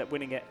Linz ended up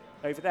winning it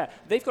over there.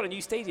 They've got a new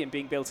stadium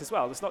being built as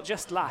well. It's not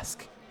just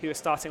Lask who are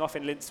starting off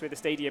in Linz with a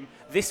stadium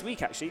this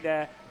week, actually.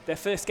 Their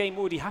first game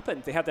already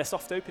happened. They had their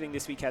soft opening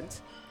this weekend.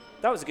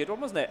 That was a good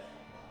one, wasn't it?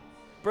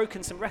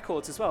 Broken some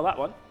records as well, that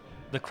one.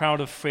 The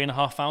crowd of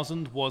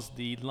 3,500 was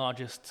the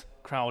largest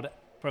crowd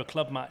for a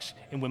club match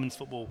in women's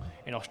football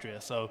in Austria,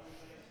 so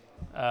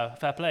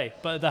fair play.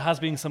 But there has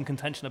been some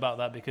contention about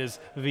that because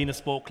Wiener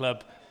Sport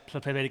Club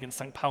played against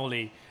St.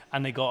 Pauli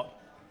and they got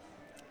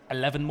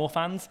 11 more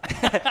fans.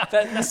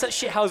 That's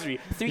such shithousery.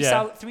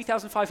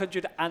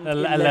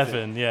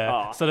 3,511.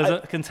 Yeah. Oh, so there's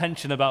a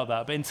contention about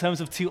that. But in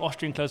terms of 2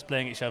 Austrian clubs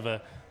playing each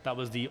other, that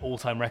was the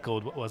all-time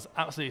record, was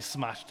absolutely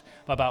smashed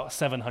by about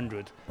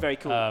 700. Very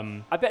cool.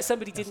 I bet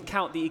somebody didn't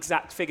count the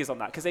exact figures on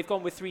that because they've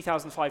gone with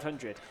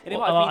 3,500.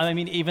 I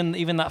mean,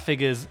 even that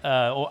figures,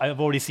 I've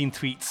already seen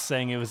tweets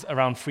saying it was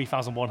around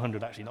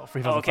 3,100 actually, not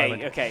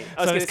 3,500. Okay.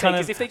 I was going to say,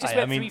 because if they just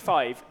went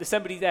 3,500, there's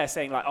somebody there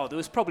saying like, there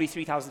was probably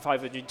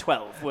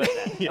 3,512, weren't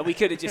there? Yeah. And we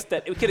could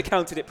have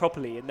counted it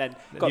properly and then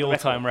got the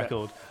all-time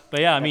record.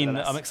 But yeah, I mean,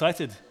 I'm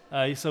excited.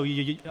 So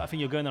I think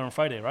you're going there on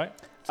Friday, right?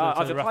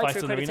 I've applied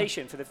for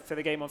accreditation for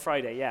the game on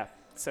Friday, yeah.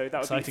 So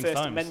that would be the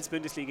first men's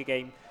Bundesliga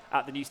game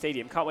at the new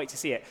stadium. Can't wait to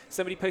see it.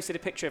 Somebody posted a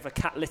picture of a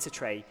cat litter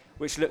tray,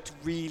 which looked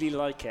really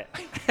like it,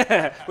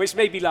 which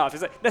made me laugh.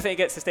 It's like nothing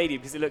against the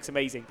stadium because it looks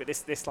amazing, but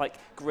this like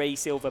grey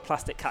silver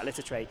plastic cat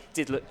litter tray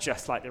did look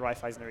just like the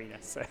Raiffeisen Arena.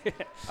 So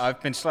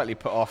I've been slightly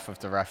put off of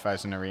the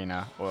Raiffeisen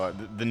Arena, or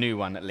the new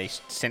one at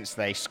least, since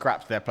they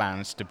scrapped their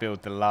plans to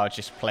build the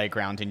largest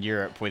playground in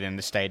Europe within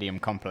the stadium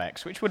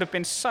complex, which would have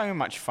been so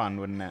much fun,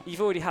 wouldn't it?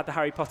 You've already had the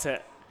Harry Potter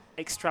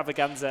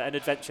extravaganza and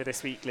adventure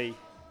this week, Lee.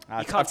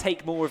 You can't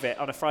take more of it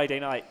on a Friday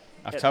night.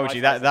 I've told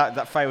you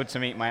that failed to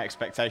meet my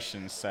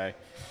expectations. So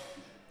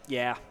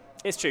yeah,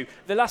 it's true.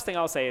 The last thing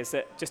I'll say is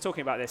that, just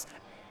talking about this,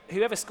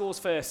 whoever scores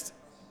first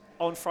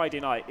on Friday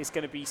night is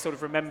going to be sort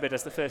of remembered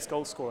as the first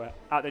goal scorer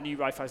at the new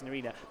Raiffeisen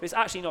Arena. But it's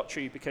actually not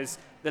true, because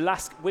the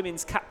last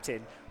women's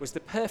captain was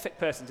the perfect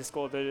person to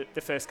score the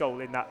first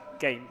goal in that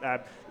game.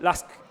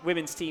 Last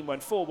women's team won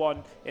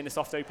 4-1 in the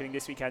soft opening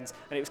this weekend,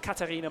 and it was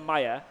Katharina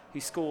Meyer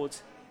who scored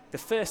the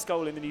first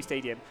goal in the new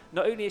stadium.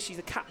 Not only is she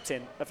the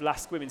captain of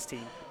last women's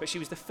team, but she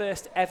was the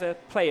first ever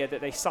player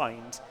that they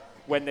signed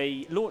when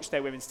they launched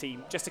their women's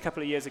team just a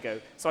couple of years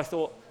ago. So I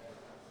thought,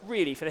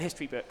 really, for the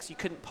history books, you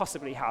couldn't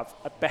possibly have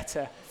a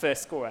better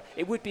first scorer.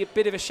 It would be a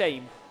bit of a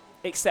shame,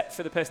 except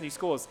for the person who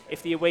scores,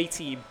 if the away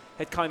team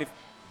had kind of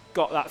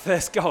got that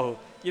first goal.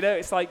 You know,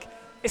 it's like,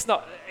 it's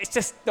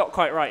just not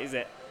quite right, is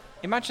it?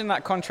 Imagine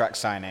that contract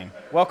signing.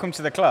 Welcome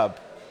to the club.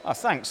 Oh,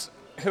 thanks.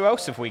 Who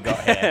else have we got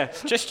here?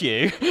 Just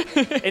you.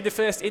 In the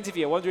first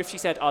interview, I wonder if she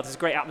said, there's a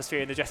great atmosphere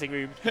in the dressing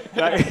room.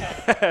 Like,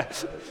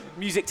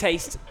 music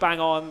taste, bang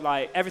on,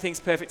 like, everything's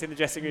perfect in the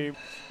dressing room.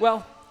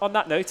 Well, on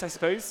that note, I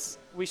suppose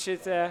we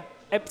should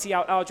empty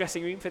out our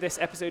dressing room for this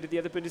episode of the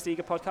Other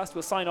Bundesliga podcast.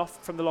 We'll sign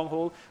off from the long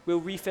haul.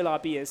 We'll refill our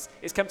beers.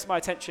 It's come to my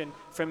attention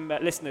from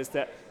listeners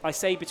that I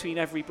say between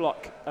every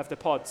block of the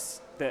pods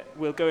that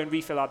we'll go and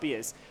refill our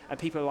beers, and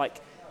people are like,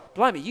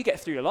 blimey, you get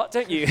through a lot,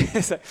 don't you?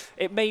 So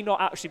it may not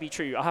actually be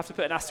true. I'll have to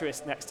put an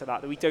asterisk next to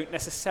that we don't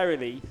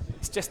necessarily,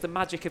 it's just the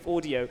magic of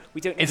audio.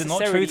 We don't necessarily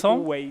always... Is it not true, Tom?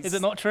 Always, is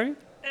it not true?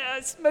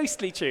 It's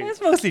mostly true.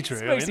 It's mostly true.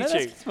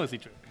 It's mostly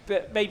true.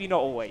 But maybe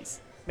not always.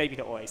 Maybe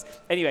not always.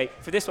 Anyway,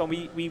 for this one,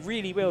 we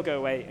really will go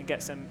away and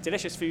get some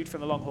delicious food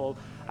from the long haul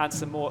and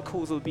some more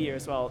Korsel beer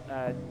as well.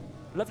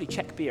 Lovely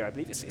Czech beer, I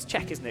believe. It's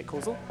Czech, isn't it,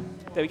 Korsel?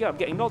 There we go. I'm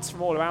getting nods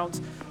from all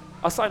around.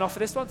 I'll sign off for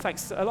this one.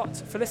 Thanks a lot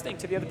for listening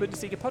to the Other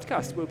Bundesliga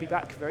podcast. We'll be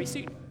back very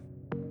soon.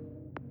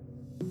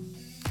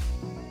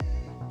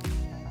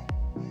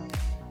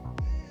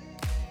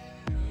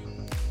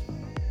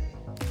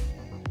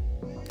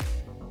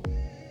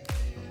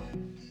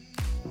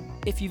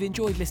 If you've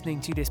enjoyed listening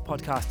to this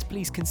podcast,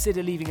 please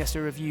consider leaving us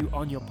a review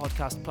on your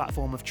podcast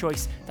platform of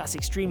choice. That's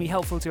extremely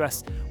helpful to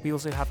us. We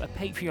also have a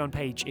Patreon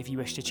page if you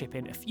wish to chip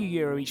in a few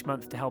euro each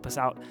month to help us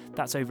out.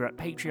 That's over at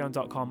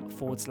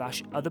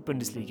patreon.com/Other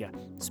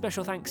Bundesliga.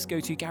 Special thanks go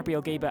to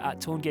Gabriel Gaber at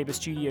Torngaber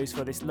Studios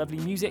for this lovely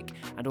music,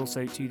 and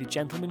also to the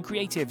Gentlemen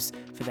Creatives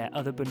for their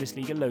Other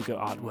Bundesliga logo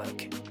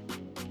artwork.